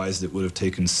surprised it would have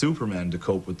taken Superman to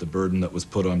cope with the burden that was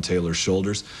put on Taylor's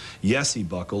shoulders. Yes, he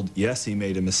buckled. Yes, he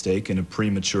made a mistake in a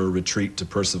premature retreat to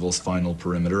Percival's final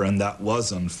perimeter, and that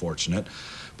was unfortunate.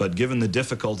 But given the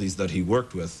difficulties that he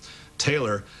worked with,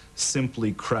 Taylor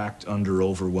simply cracked under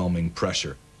overwhelming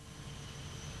pressure.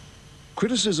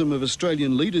 Criticism of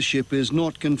Australian leadership is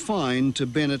not confined to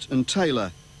Bennett and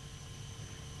Taylor.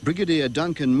 Brigadier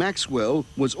Duncan Maxwell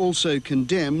was also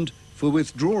condemned for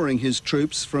withdrawing his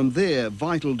troops from their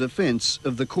vital defence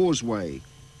of the causeway.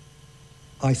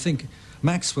 I think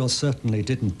Maxwell certainly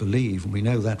didn't believe, and we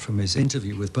know that from his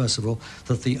interview with Percival,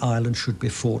 that the island should be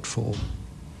fought for.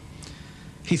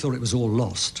 He thought it was all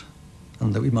lost,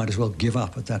 and that we might as well give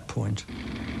up at that point.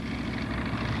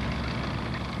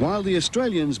 While the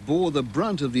Australians bore the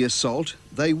brunt of the assault,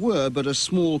 they were but a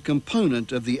small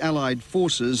component of the Allied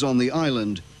forces on the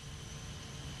island.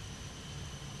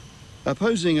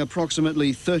 Opposing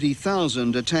approximately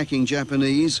 30,000 attacking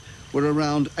Japanese were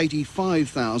around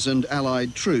 85,000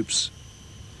 Allied troops.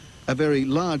 A very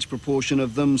large proportion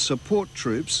of them support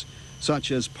troops, such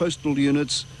as postal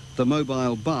units, the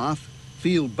mobile bath,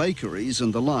 field bakeries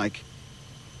and the like.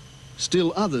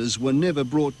 Still others were never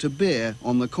brought to bear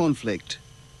on the conflict.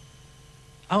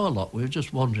 Our lot, we were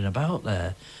just wandering about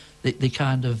there. They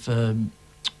kind of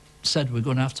said we're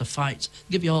going to have to fight,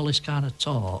 give you all this kind of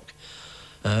talk.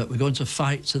 We're going to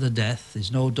fight to the death.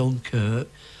 There's no Dunkirk.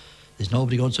 There's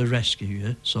nobody going to rescue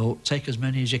you. So take as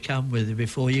many as you can with you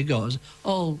before you go. It's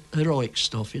all heroic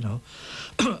stuff, you know.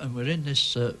 And we're in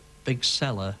this big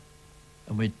cellar,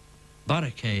 and we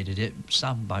barricaded it,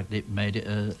 sandbagged it, made it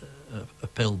a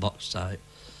pillbox type.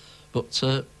 But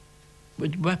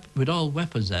with all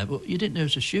weapons there, but you didn't know who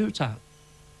to shoot at.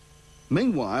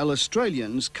 Meanwhile,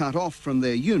 Australians cut off from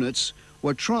their units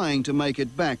were trying to make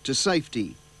it back to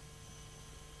safety.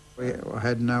 We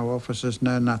had no officers,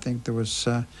 no nothing. There was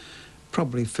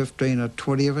probably 15 or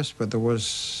 20 of us, but there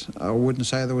was, I wouldn't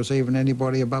say there was even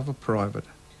anybody above a private.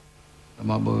 The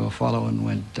mob we were following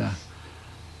went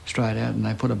straight out, and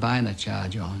they put a bayonet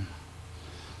charge on.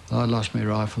 I lost my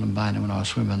rifle and bayonet when I was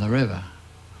swimming the river.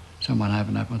 Someone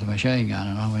opened up with a machine gun,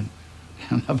 and I went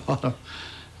down the bottom.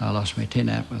 I lost my tin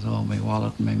hat with all my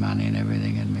wallet and my money and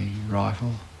everything and my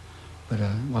rifle. But it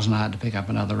wasn't hard to pick up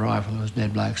another rifle. There was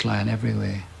dead blokes laying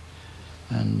everywhere.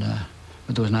 And,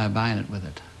 but there was no bayonet with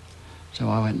it. So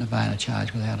I went in a bayonet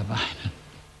charge without a bayonet.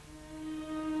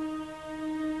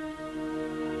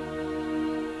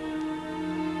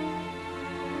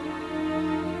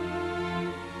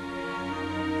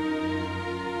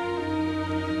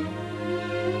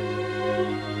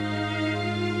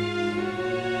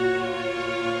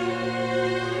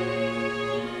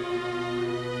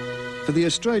 For the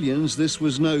Australians, this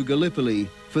was no Gallipoli.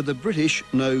 For the British,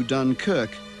 no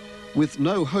Dunkirk. With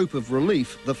no hope of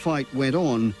relief, the fight went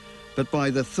on, but by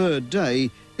the third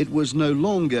day, it was no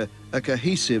longer a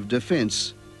cohesive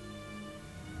defence.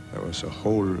 There was a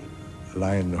whole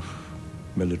line of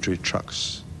military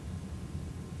trucks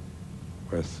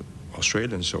with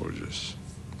Australian soldiers,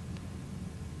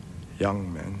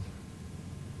 young men,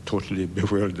 totally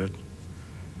bewildered,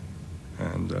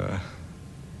 and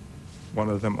one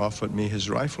of them offered me his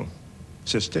rifle,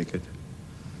 says, take it.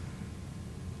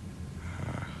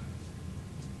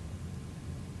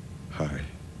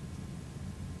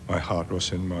 My heart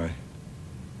was in my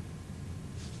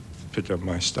pit of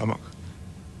my stomach.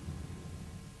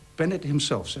 Bennett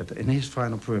himself said that in his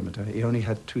final perimeter he only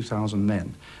had 2,000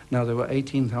 men. Now there were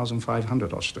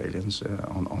 18,500 Australians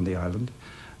on the island,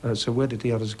 so where did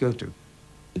the others go to?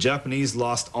 The Japanese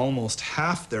lost almost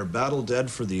half their battle dead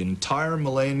for the entire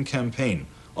Malayan campaign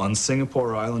on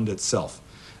Singapore Island itself.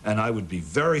 And I would be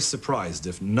very surprised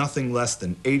if nothing less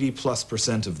than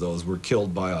 80+% of those were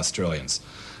killed by Australians.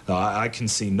 I can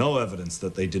see no evidence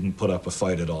that they didn't put up a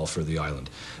fight at all for the island.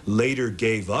 Later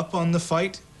gave up on the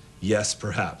fight? Yes,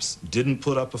 perhaps. Didn't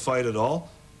put up a fight at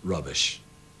all? Rubbish.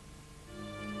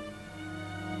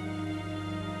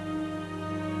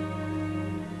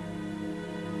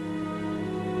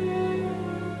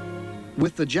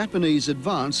 With the Japanese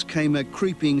advance came a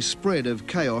creeping spread of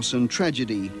chaos and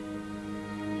tragedy.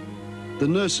 The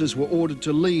nurses were ordered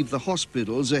to leave the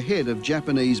hospitals ahead of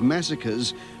Japanese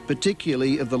massacres,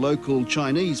 particularly of the local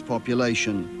Chinese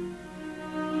population.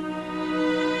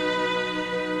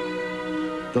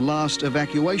 The last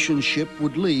evacuation ship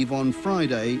would leave on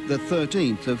Friday, the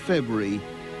 13th of February.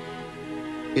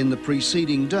 In the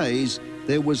preceding days,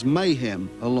 there was mayhem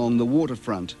along the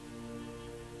waterfront.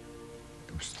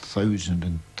 There was thousands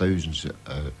and thousands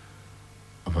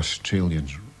of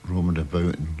Australians roaming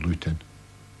about and looting.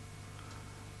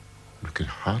 We could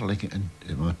hardly get into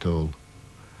them at all.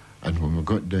 And when we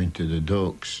got down to the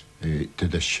docks, to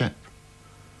the ship,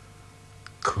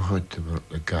 God, they were at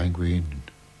the gangway and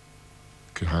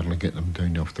could hardly get them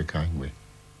down off the gangway.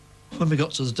 When we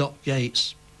got to the dock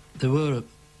gates, there were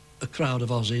a crowd of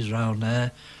Aussies round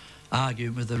there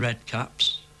arguing with the red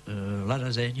caps, let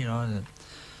us in, you know,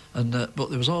 but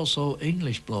there was also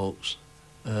English blokes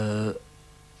and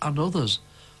others,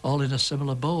 all in a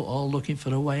similar boat, all looking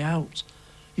for a way out.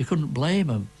 You couldn't blame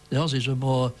them. The Aussies were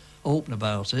more open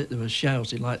about it. They were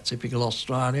shouting like typical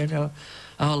Australian. You know.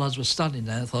 Our lads were standing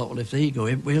there and thought, well, if they go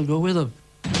in, we'll go with them.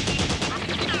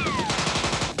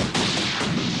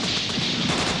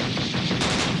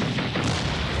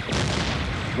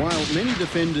 While many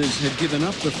defenders had given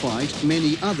up the fight,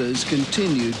 many others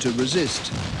continued to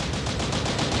resist.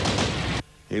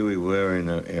 Here we were in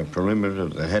a perimeter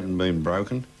that hadn't been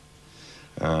broken.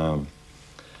 The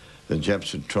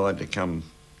Japs had tried to come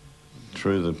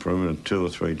through the perimeter 2 or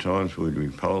 3 times. We'd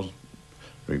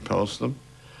repulsed them.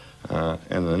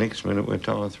 And the next minute we're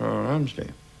told to throw our arms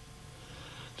down,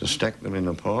 to stack them in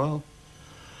a pile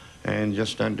and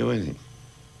just don't do anything.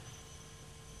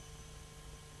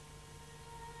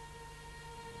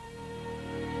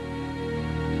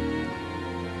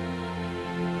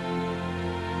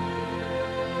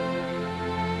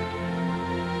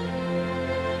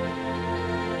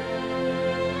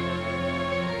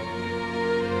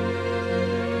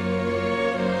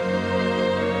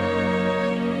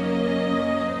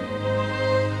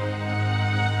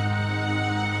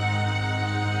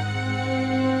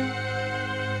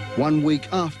 One week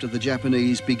after the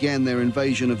Japanese began their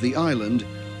invasion of the island,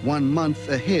 1 month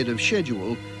ahead of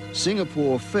schedule,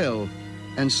 Singapore fell,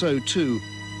 and so too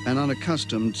an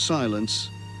unaccustomed silence.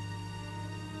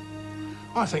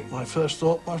 I think my first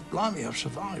thought was, blimey, I've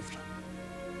survived.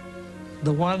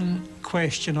 The one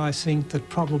question I think that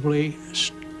probably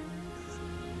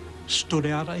stood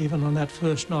out even on that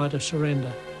first night of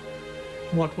surrender,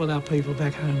 what will our people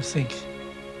back home think?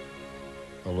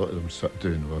 A lot of them sat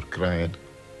down and were crying.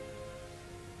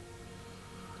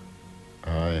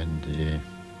 And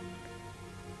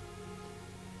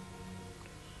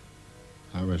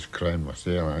I was crying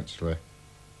myself, actually.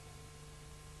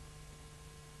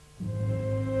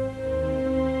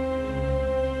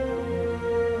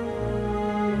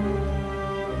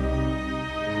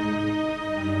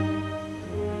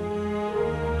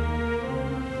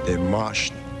 They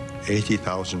marched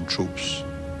 80,000 troops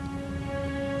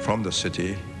from the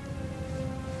city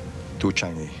to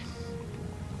Changi.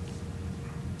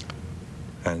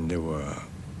 And they were,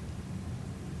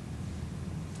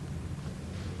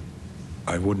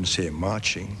 I wouldn't say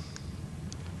marching,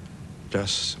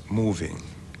 just moving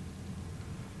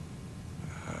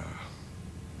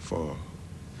for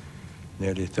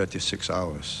nearly 36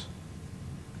 hours.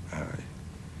 I've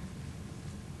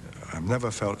never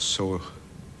felt so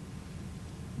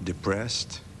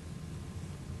depressed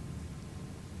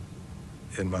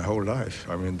in my whole life.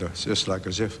 I mean, it's just like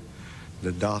as if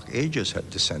the Dark Ages had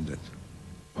descended.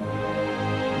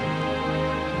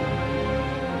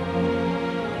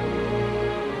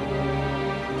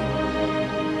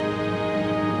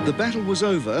 The battle was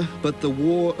over, but the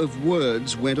war of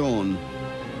words went on.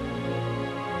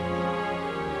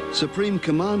 Supreme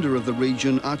Commander of the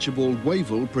region, Archibald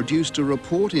Wavell, produced a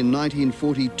report in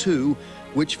 1942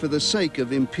 which, for the sake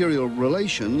of imperial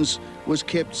relations, was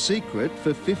kept secret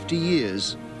for 50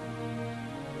 years.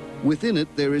 Within it,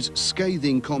 there is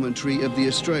scathing commentary of the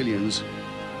Australians.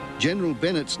 General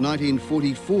Bennett's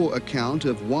 1944 account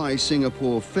of why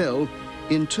Singapore fell,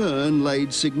 in turn,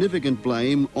 laid significant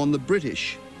blame on the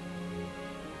British.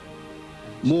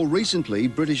 More recently,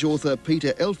 British author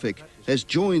Peter Elphick has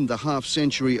joined the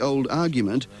half-century-old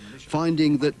argument,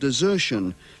 finding that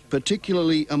desertion,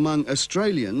 particularly among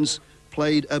Australians,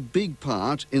 played a big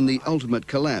part in the ultimate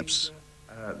collapse.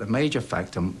 The major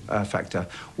factor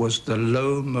was the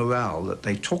low morale that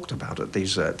they talked about at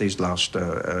these last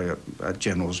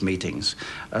generals' meetings.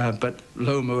 But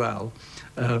low morale,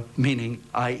 meaning,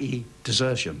 i.e.,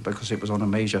 desertion, because it was on a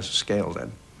major scale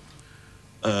then.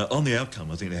 On the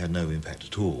outcome, I think they had no impact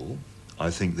at all. I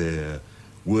think there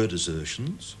were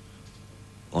desertions.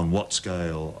 On what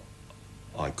scale,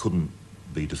 I couldn't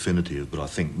be definitive, but I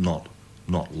think not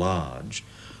large,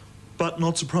 but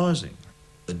not surprising.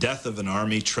 The death of an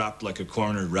army trapped like a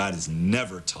cornered rat is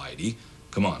never tidy.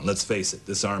 Come on, let's face it,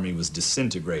 this army was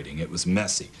disintegrating. It was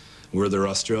messy. Were there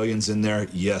Australians in there?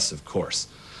 Yes, of course.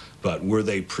 But were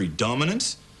they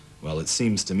predominant? Well, it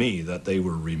seems to me that they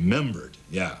were remembered.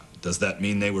 Yeah. Does that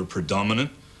mean they were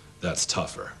predominant? That's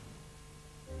tougher.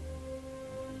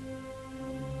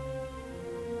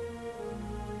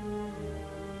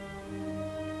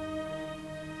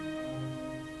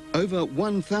 Over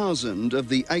 1,000 of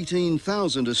the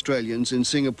 18,000 Australians in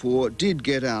Singapore did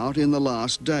get out in the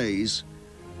last days.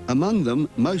 Among them,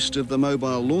 most of the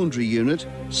mobile laundry unit,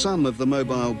 some of the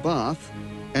mobile bath,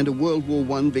 and a World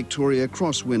War I Victoria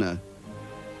Cross winner.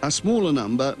 A smaller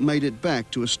number made it back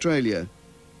to Australia.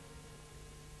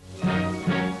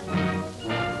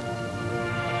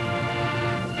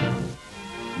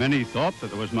 Many thought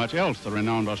that there was much else the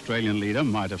renowned Australian leader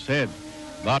might have said.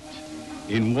 But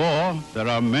in war, there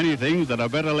are many things that are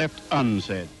better left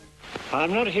unsaid.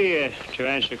 I'm not here to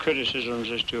answer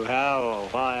criticisms as to how or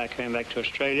why I came back to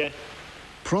Australia.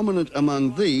 Prominent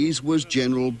among these was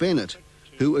General Bennett,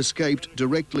 who escaped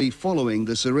directly following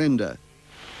the surrender.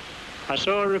 I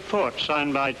saw a report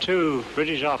signed by 2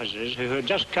 British officers who had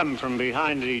just come from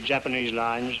behind the Japanese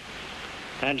lines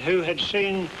and who had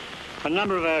seen a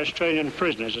number of our Australian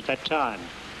prisoners at that time.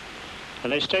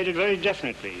 And they stated very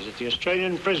definitely that the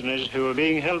Australian prisoners who were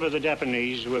being held by the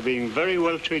Japanese were being very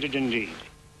well treated indeed.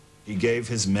 He gave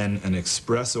his men an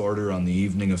express order on the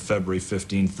evening of February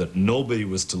 15th that nobody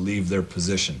was to leave their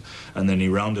position, and then he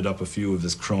rounded up a few of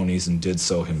his cronies and did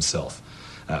so himself.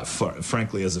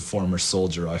 Frankly, as a former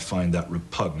soldier, I find that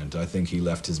repugnant. I think he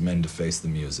left his men to face the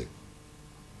music.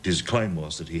 His claim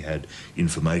was that he had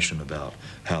information about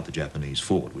how the Japanese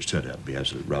fought, which turned out to be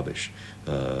absolute rubbish.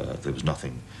 There was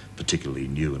nothing particularly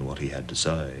new in what he had to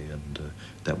say, and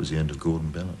that was the end of Gordon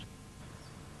Bennett.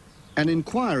 An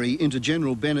inquiry into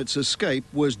General Bennett's escape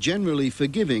was generally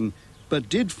forgiving, but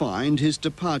did find his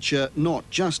departure not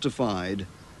justified.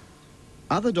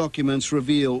 Other documents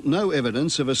reveal no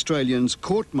evidence of Australians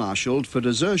court-martialed for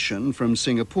desertion from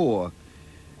Singapore,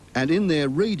 and in their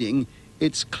reading,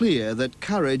 it's clear that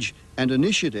courage and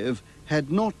initiative had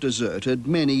not deserted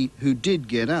many who did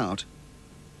get out.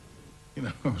 You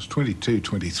know, I was 22,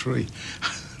 23.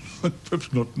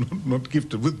 Perhaps not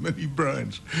gifted with many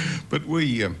brains, but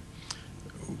we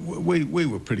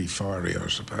were pretty fiery, I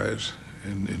suppose,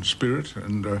 in spirit,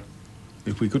 and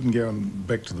if we couldn't go on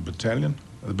back to the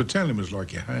battalion was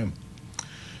like your home.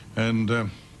 And,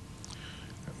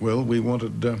 well,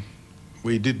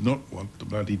 we did not want the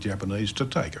bloody Japanese to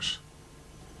take us.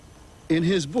 In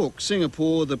his book,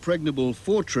 Singapore, the Pregnable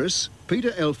Fortress,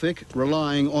 Peter Elphick,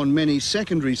 relying on many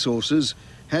secondary sources,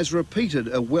 has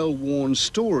repeated a well-worn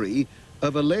story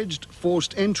of alleged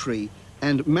forced entry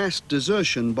and mass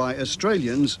desertion by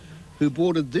Australians who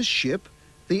boarded this ship,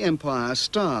 the Empire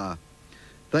Star.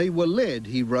 They were led,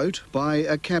 he wrote, by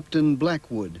a Captain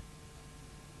Blackwood.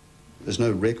 There's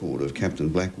no record of Captain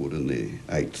Blackwood in the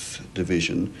 8th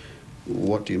Division.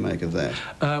 What do you make of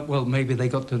that? Well, maybe they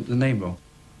got the name wrong.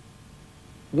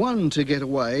 One to get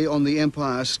away on the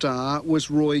Empire Star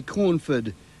was Roy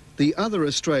Cornford, the other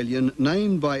Australian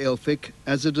named by Elphick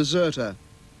as a deserter.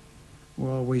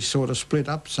 Well, we sort of split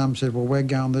up. Some said, well, we're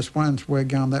going this way and we're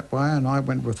going that way, and I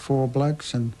went with 4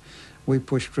 blokes and we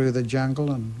pushed through the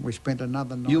jungle and we spent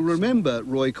another night. You'll remember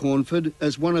Roy Cornford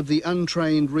as one of the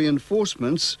untrained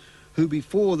reinforcements who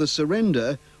before the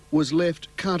surrender was left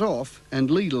cut off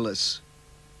and leaderless.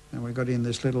 And we got in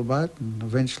this little boat and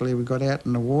eventually we got out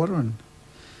in the water and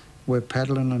we're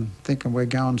paddling and thinking we're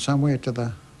going somewhere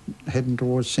heading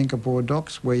towards Singapore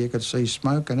docks where you could see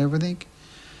smoke and everything.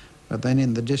 But then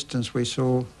in the distance we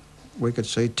could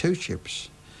see 2 ships.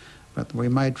 But we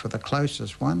made for the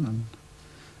closest one and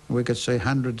we could see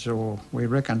hundreds, or we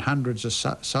reckon hundreds of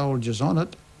soldiers on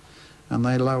it, and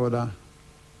they lowered a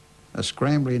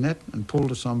scrambling net and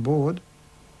pulled us on board.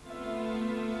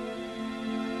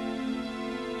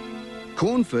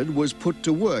 Cornford was put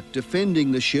to work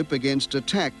defending the ship against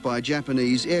attack by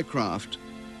Japanese aircraft.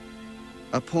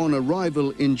 Upon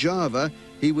arrival in Java,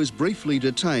 he was briefly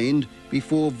detained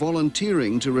before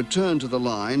volunteering to return to the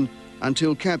line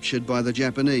until captured by the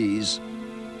Japanese.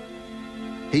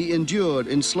 He endured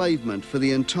enslavement for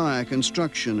the entire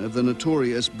construction of the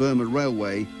notorious Burma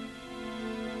Railway.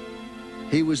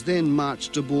 He was then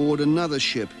marched aboard another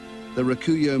ship, the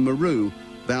Rakuyo Maru,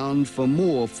 bound for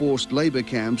more forced labour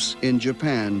camps in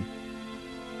Japan.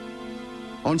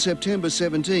 On September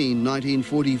 17,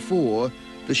 1944,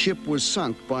 the ship was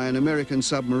sunk by an American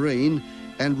submarine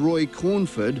and Roy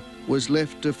Cornford was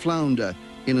left to flounder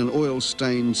in an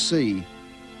oil-stained sea.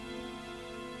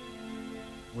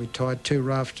 We tied 2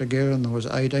 rafts together and there was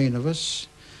 18 of us,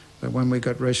 but when we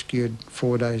got rescued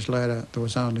 4 days later, there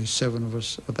was only 7 of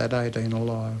us of that 18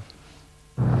 alive.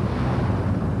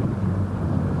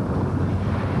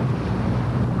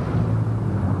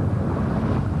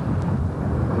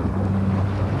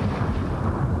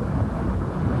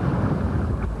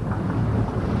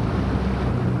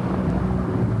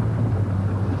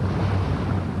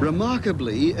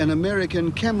 Remarkably, an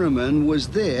American cameraman was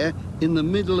there in the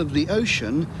middle of the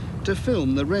ocean to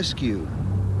film the rescue.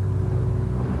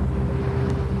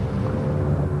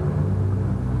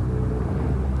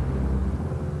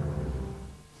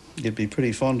 You'd be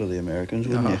pretty fond of the Americans,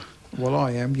 wouldn't you? Well,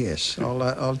 I am, yes.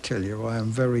 I'll tell you, I am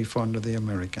very fond of the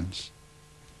Americans.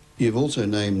 You've also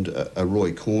named a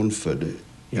Roy Cornford,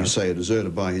 you say a deserter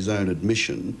by his own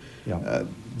admission.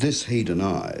 This he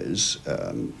denies.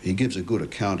 He gives a good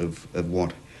account of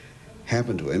what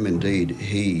happened to him. Indeed,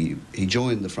 he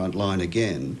joined the front line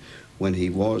again when he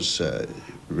was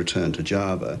returned to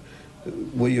Java.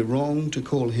 Were you wrong to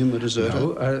call him a deserter?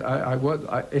 No,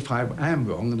 if I am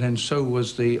wrong, then so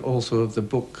was the author of the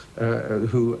book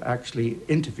who actually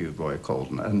interviewed Roy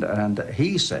Colden, and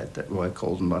he said that Roy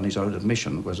Colden, on his own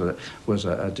admission, was a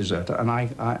deserter, and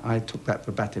I took that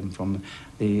verbatim from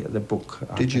the book.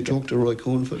 Did you talk to Roy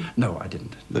Cornford? No, I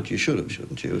didn't. But you should have,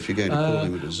 shouldn't you, if you're going to call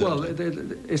him a deserter? Well,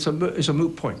 it's a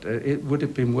moot point. It would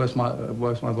have been worth my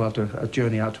while to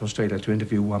journey out to Australia to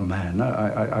interview one man.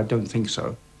 I don't think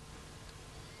so.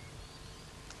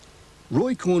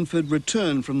 Roy Cornford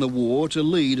returned from the war to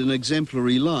lead an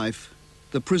exemplary life.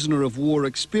 The prisoner of war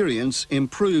experience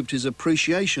improved his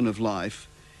appreciation of life.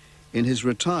 In his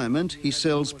retirement, he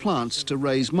sells plants to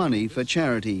raise money for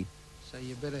charity. So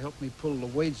you better help me pull the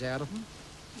weeds out of them.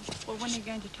 Well, when are you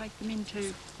going to take them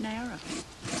into Nowra?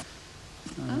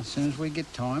 As soon as we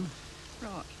get time.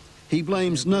 Right. He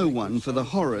blames no one for the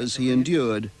horrors he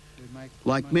endured.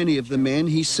 Like many of the men,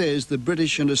 he says the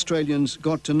British and Australians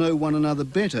got to know one another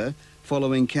better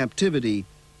following captivity.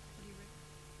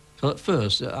 So at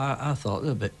first, I thought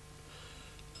a bit...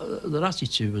 their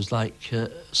attitude was like,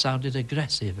 sounded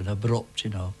aggressive and abrupt, you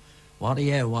know. What do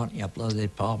you want, you bloody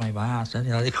palmy ass? And,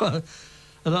 you know,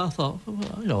 and I thought,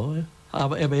 well, you know,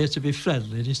 I'm here to be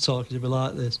friendly and he's talking to me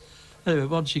like this. Anyway,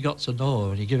 once you got to know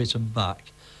him and you give it them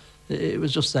back, it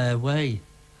was just their way.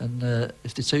 And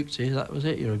if they took to you, that was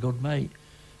it. You're a good mate,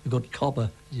 a good cobber,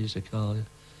 as you used to call you.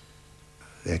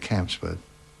 Their camps were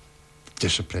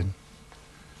discipline.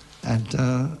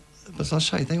 And, as I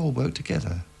say, they all work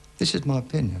together. This is my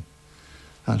opinion.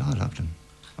 And I loved them.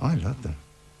 I loved them.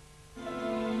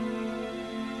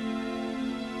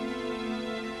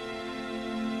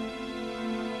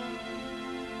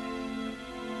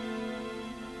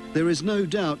 There is no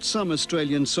doubt some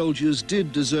Australian soldiers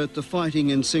did desert the fighting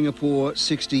in Singapore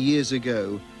 60 years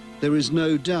ago. There is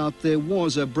no doubt there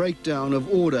was a breakdown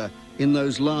of order in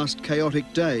those last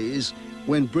chaotic days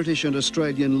when British and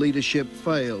Australian leadership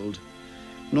failed.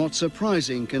 Not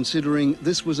surprising, considering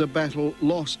this was a battle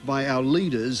lost by our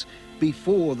leaders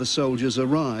before the soldiers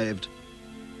arrived.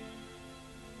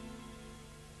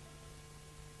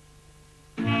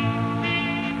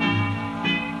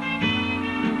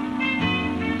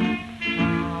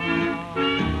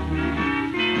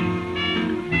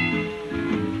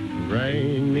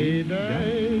 Rainy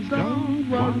days don't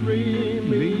worry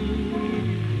me.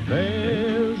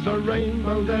 There's a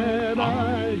rainbow that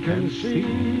I can see,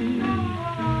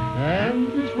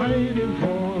 and it's waiting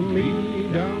for me.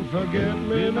 Don't forget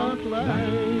me not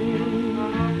Lane.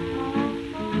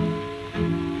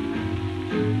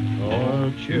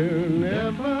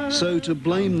 So to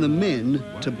blame the men,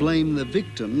 to blame the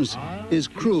victims, is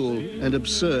cruel and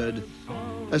absurd.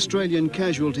 Australian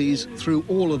casualties through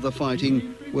all of the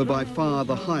fighting were by far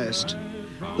the highest.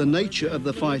 The nature of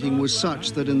the fighting was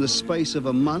such that in the space of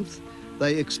a month,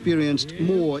 they experienced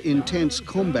more intense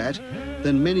combat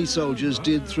than many soldiers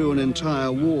did through an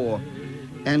entire war.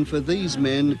 And for these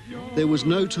men, there was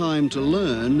no time to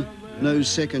learn, no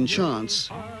second chance.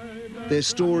 Their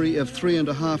story of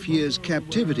 3.5 years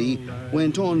captivity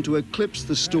went on to eclipse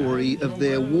the story of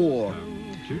their war.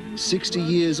 60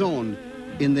 years on,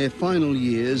 in their final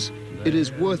years, it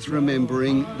is worth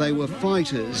remembering they were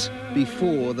fighters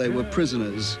before they were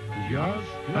prisoners. Just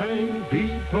thank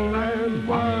people and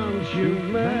once you've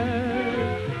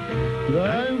met,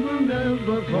 they will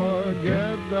never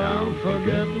forget, don't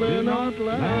forget me not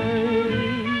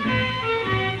Lane.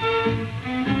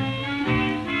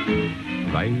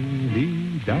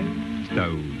 Rainy days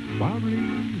don't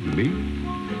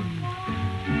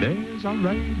a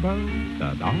rainbow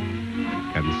that I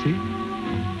can see,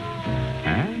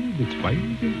 and it's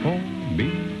waiting for me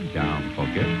down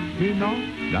Forget-Me-Not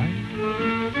Lane.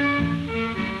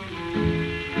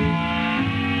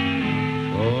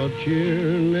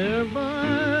 Fortune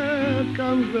never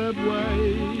comes that way.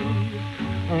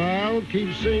 I'll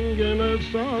keep singing a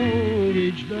song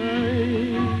each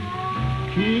day,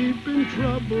 keeping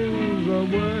troubles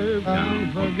away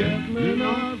down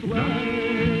Forget-Me-Not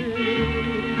Way.